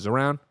services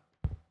around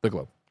the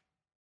globe.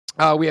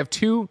 We have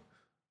three.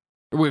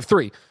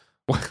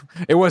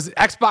 It was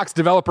Xbox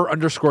developer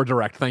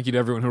 _direct. Thank you to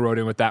everyone who wrote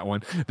in with that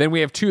one. Then we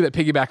have two that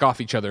piggyback off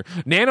each other.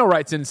 Nano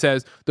writes in and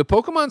says, the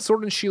Pokemon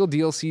Sword and Shield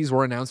DLCs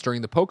were announced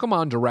during the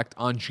Pokemon Direct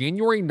on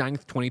January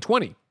 9th,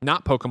 2020,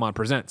 not Pokemon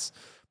Presents.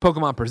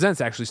 Pokemon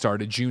Presents actually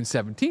started June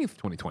 17th,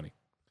 2020.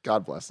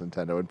 God bless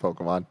Nintendo and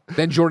Pokemon.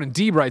 Then Jordan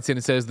D writes in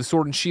and says, the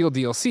Sword and Shield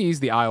DLCs,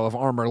 the Isle of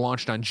Armor,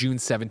 launched on June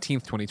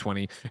 17th,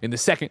 2020. In the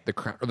second, the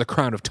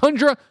Crown of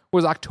Tundra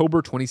was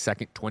October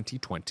 22nd,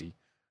 2020.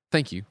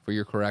 Thank you for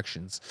your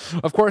corrections.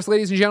 Of course,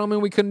 ladies and gentlemen,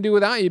 we couldn't do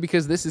without you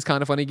because this is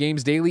Kind of Funny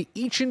Games Daily.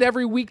 Each and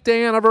every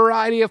weekday on a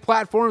variety of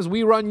platforms,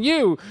 we run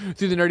you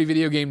through the nerdy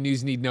video game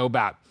news you need to know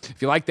about. If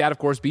you like that, of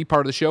course, be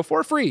part of the show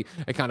for free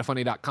at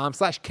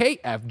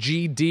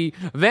kindoffunny.com/KFGD.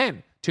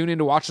 Then tune in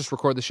to watch us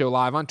record the show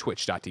live on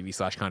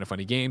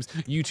twitch.tv/kindoffunnygames,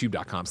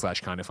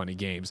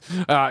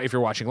 youtube.com/kindoffunnygames. If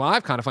you're watching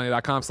live,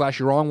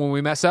 kindoffunny.com/you're wrong when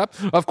we mess up.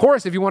 Of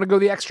course, if you want to go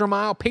the extra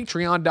mile,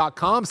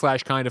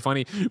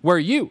 patreon.com/kindoffunny, where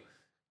you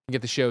can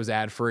get the shows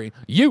ad-free.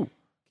 You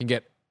can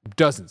get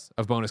dozens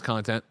of bonus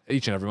content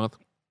each and every month,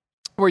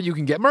 where you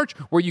can get merch,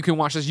 where you can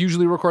watch us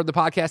usually record the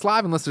podcast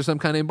live unless there's some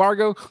kind of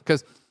embargo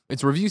because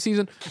it's review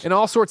season, and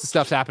all sorts of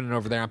stuff's happening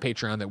over there on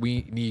Patreon that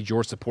we need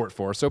your support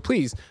for. So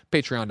please,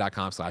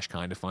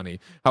 patreon.com/kindoffunny.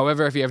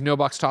 However, if you have no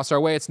bucks toss our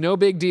way, it's no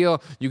big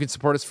deal. You can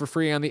support us for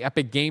free on the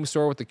Epic Game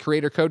Store with the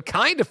creator code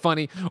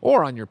KINDOFFUNNY,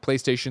 or on your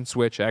PlayStation,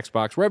 Switch,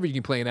 Xbox, wherever you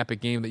can play an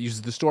Epic game that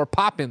uses the store,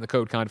 pop in the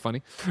code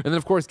KINDOFFUNNY. And then,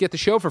 of course, get the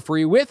show for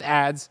free with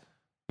ads,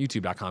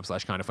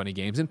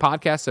 youtube.com/kindoffunnygames, and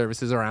podcast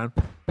services around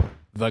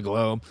the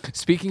globe.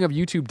 Speaking of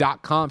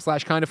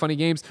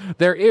youtube.com/kindoffunnygames,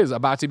 there is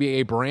about to be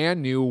a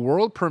brand new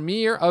world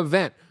premiere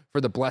event for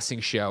The Blessing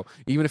Show.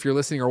 Even if you're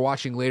listening or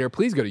watching later,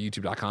 please go to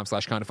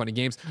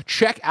youtube.com/kindoffunnygames.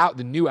 Check out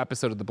the new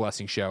episode of The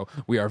Blessing Show.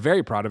 We are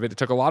very proud of it. It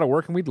took a lot of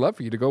work, and we'd love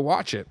for you to go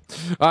watch it.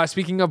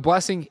 Speaking of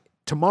Blessing,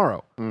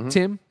 tomorrow,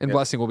 Tim and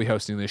Blessing will be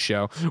hosting this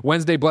show.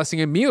 Wednesday,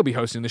 Blessing and me will be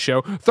hosting the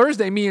show.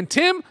 Thursday, me and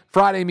Tim.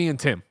 Friday, me and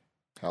Tim.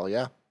 Hell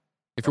yeah.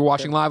 If you're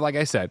watching live, like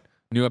I said,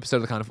 new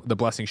episode of the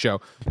Blessing Show,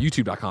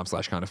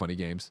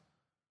 youtube.com/kindoffunnygames.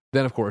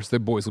 Then, of course, the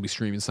boys will be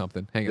streaming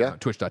something. Hanging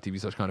out,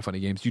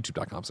 twitch.tv/kindoffunnygames,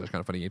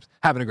 youtube.com/kindoffunnygames.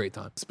 Having a great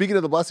time. Speaking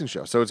of the Blessing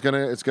Show, so it's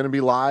gonna be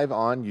live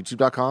on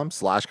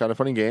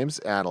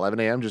youtube.com/kindoffunnygames at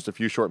 11 a.m., just a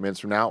few short minutes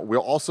from now.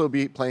 We'll also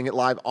be playing it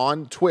live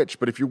on Twitch.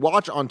 But if you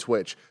watch on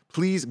Twitch,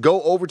 please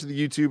go over to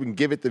the YouTube and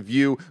give it the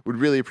view. We'd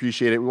really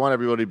appreciate it. We want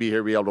everybody to be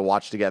here, be able to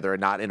watch together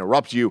and not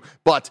interrupt you.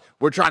 But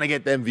we're trying to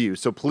get them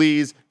views. So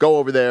please go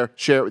over there,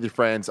 share it with your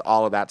friends,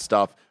 all of that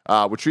stuff.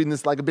 We're treating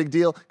this like a big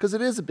deal because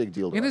it is a big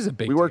deal. It is a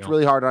big deal. We worked deal.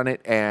 really hard on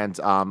it, and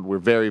we're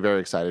very,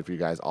 very excited for you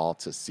guys all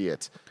to see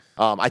it.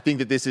 I think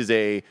that this is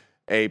a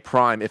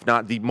prime, if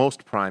not the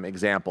most prime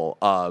example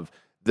of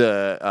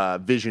the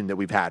vision that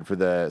we've had for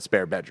the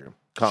spare bedroom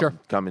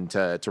come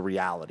into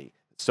reality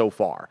so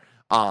far.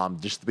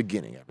 Just the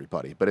beginning,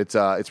 everybody. But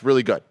it's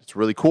really good. It's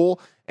really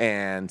cool,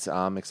 and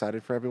I'm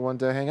excited for everyone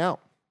to hang out.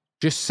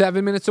 Just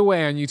 7 minutes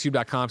away on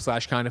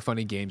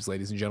youtube.com/kindoffunnygames,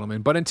 ladies and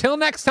gentlemen. But until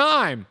next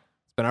time,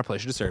 it's been our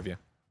pleasure to serve you.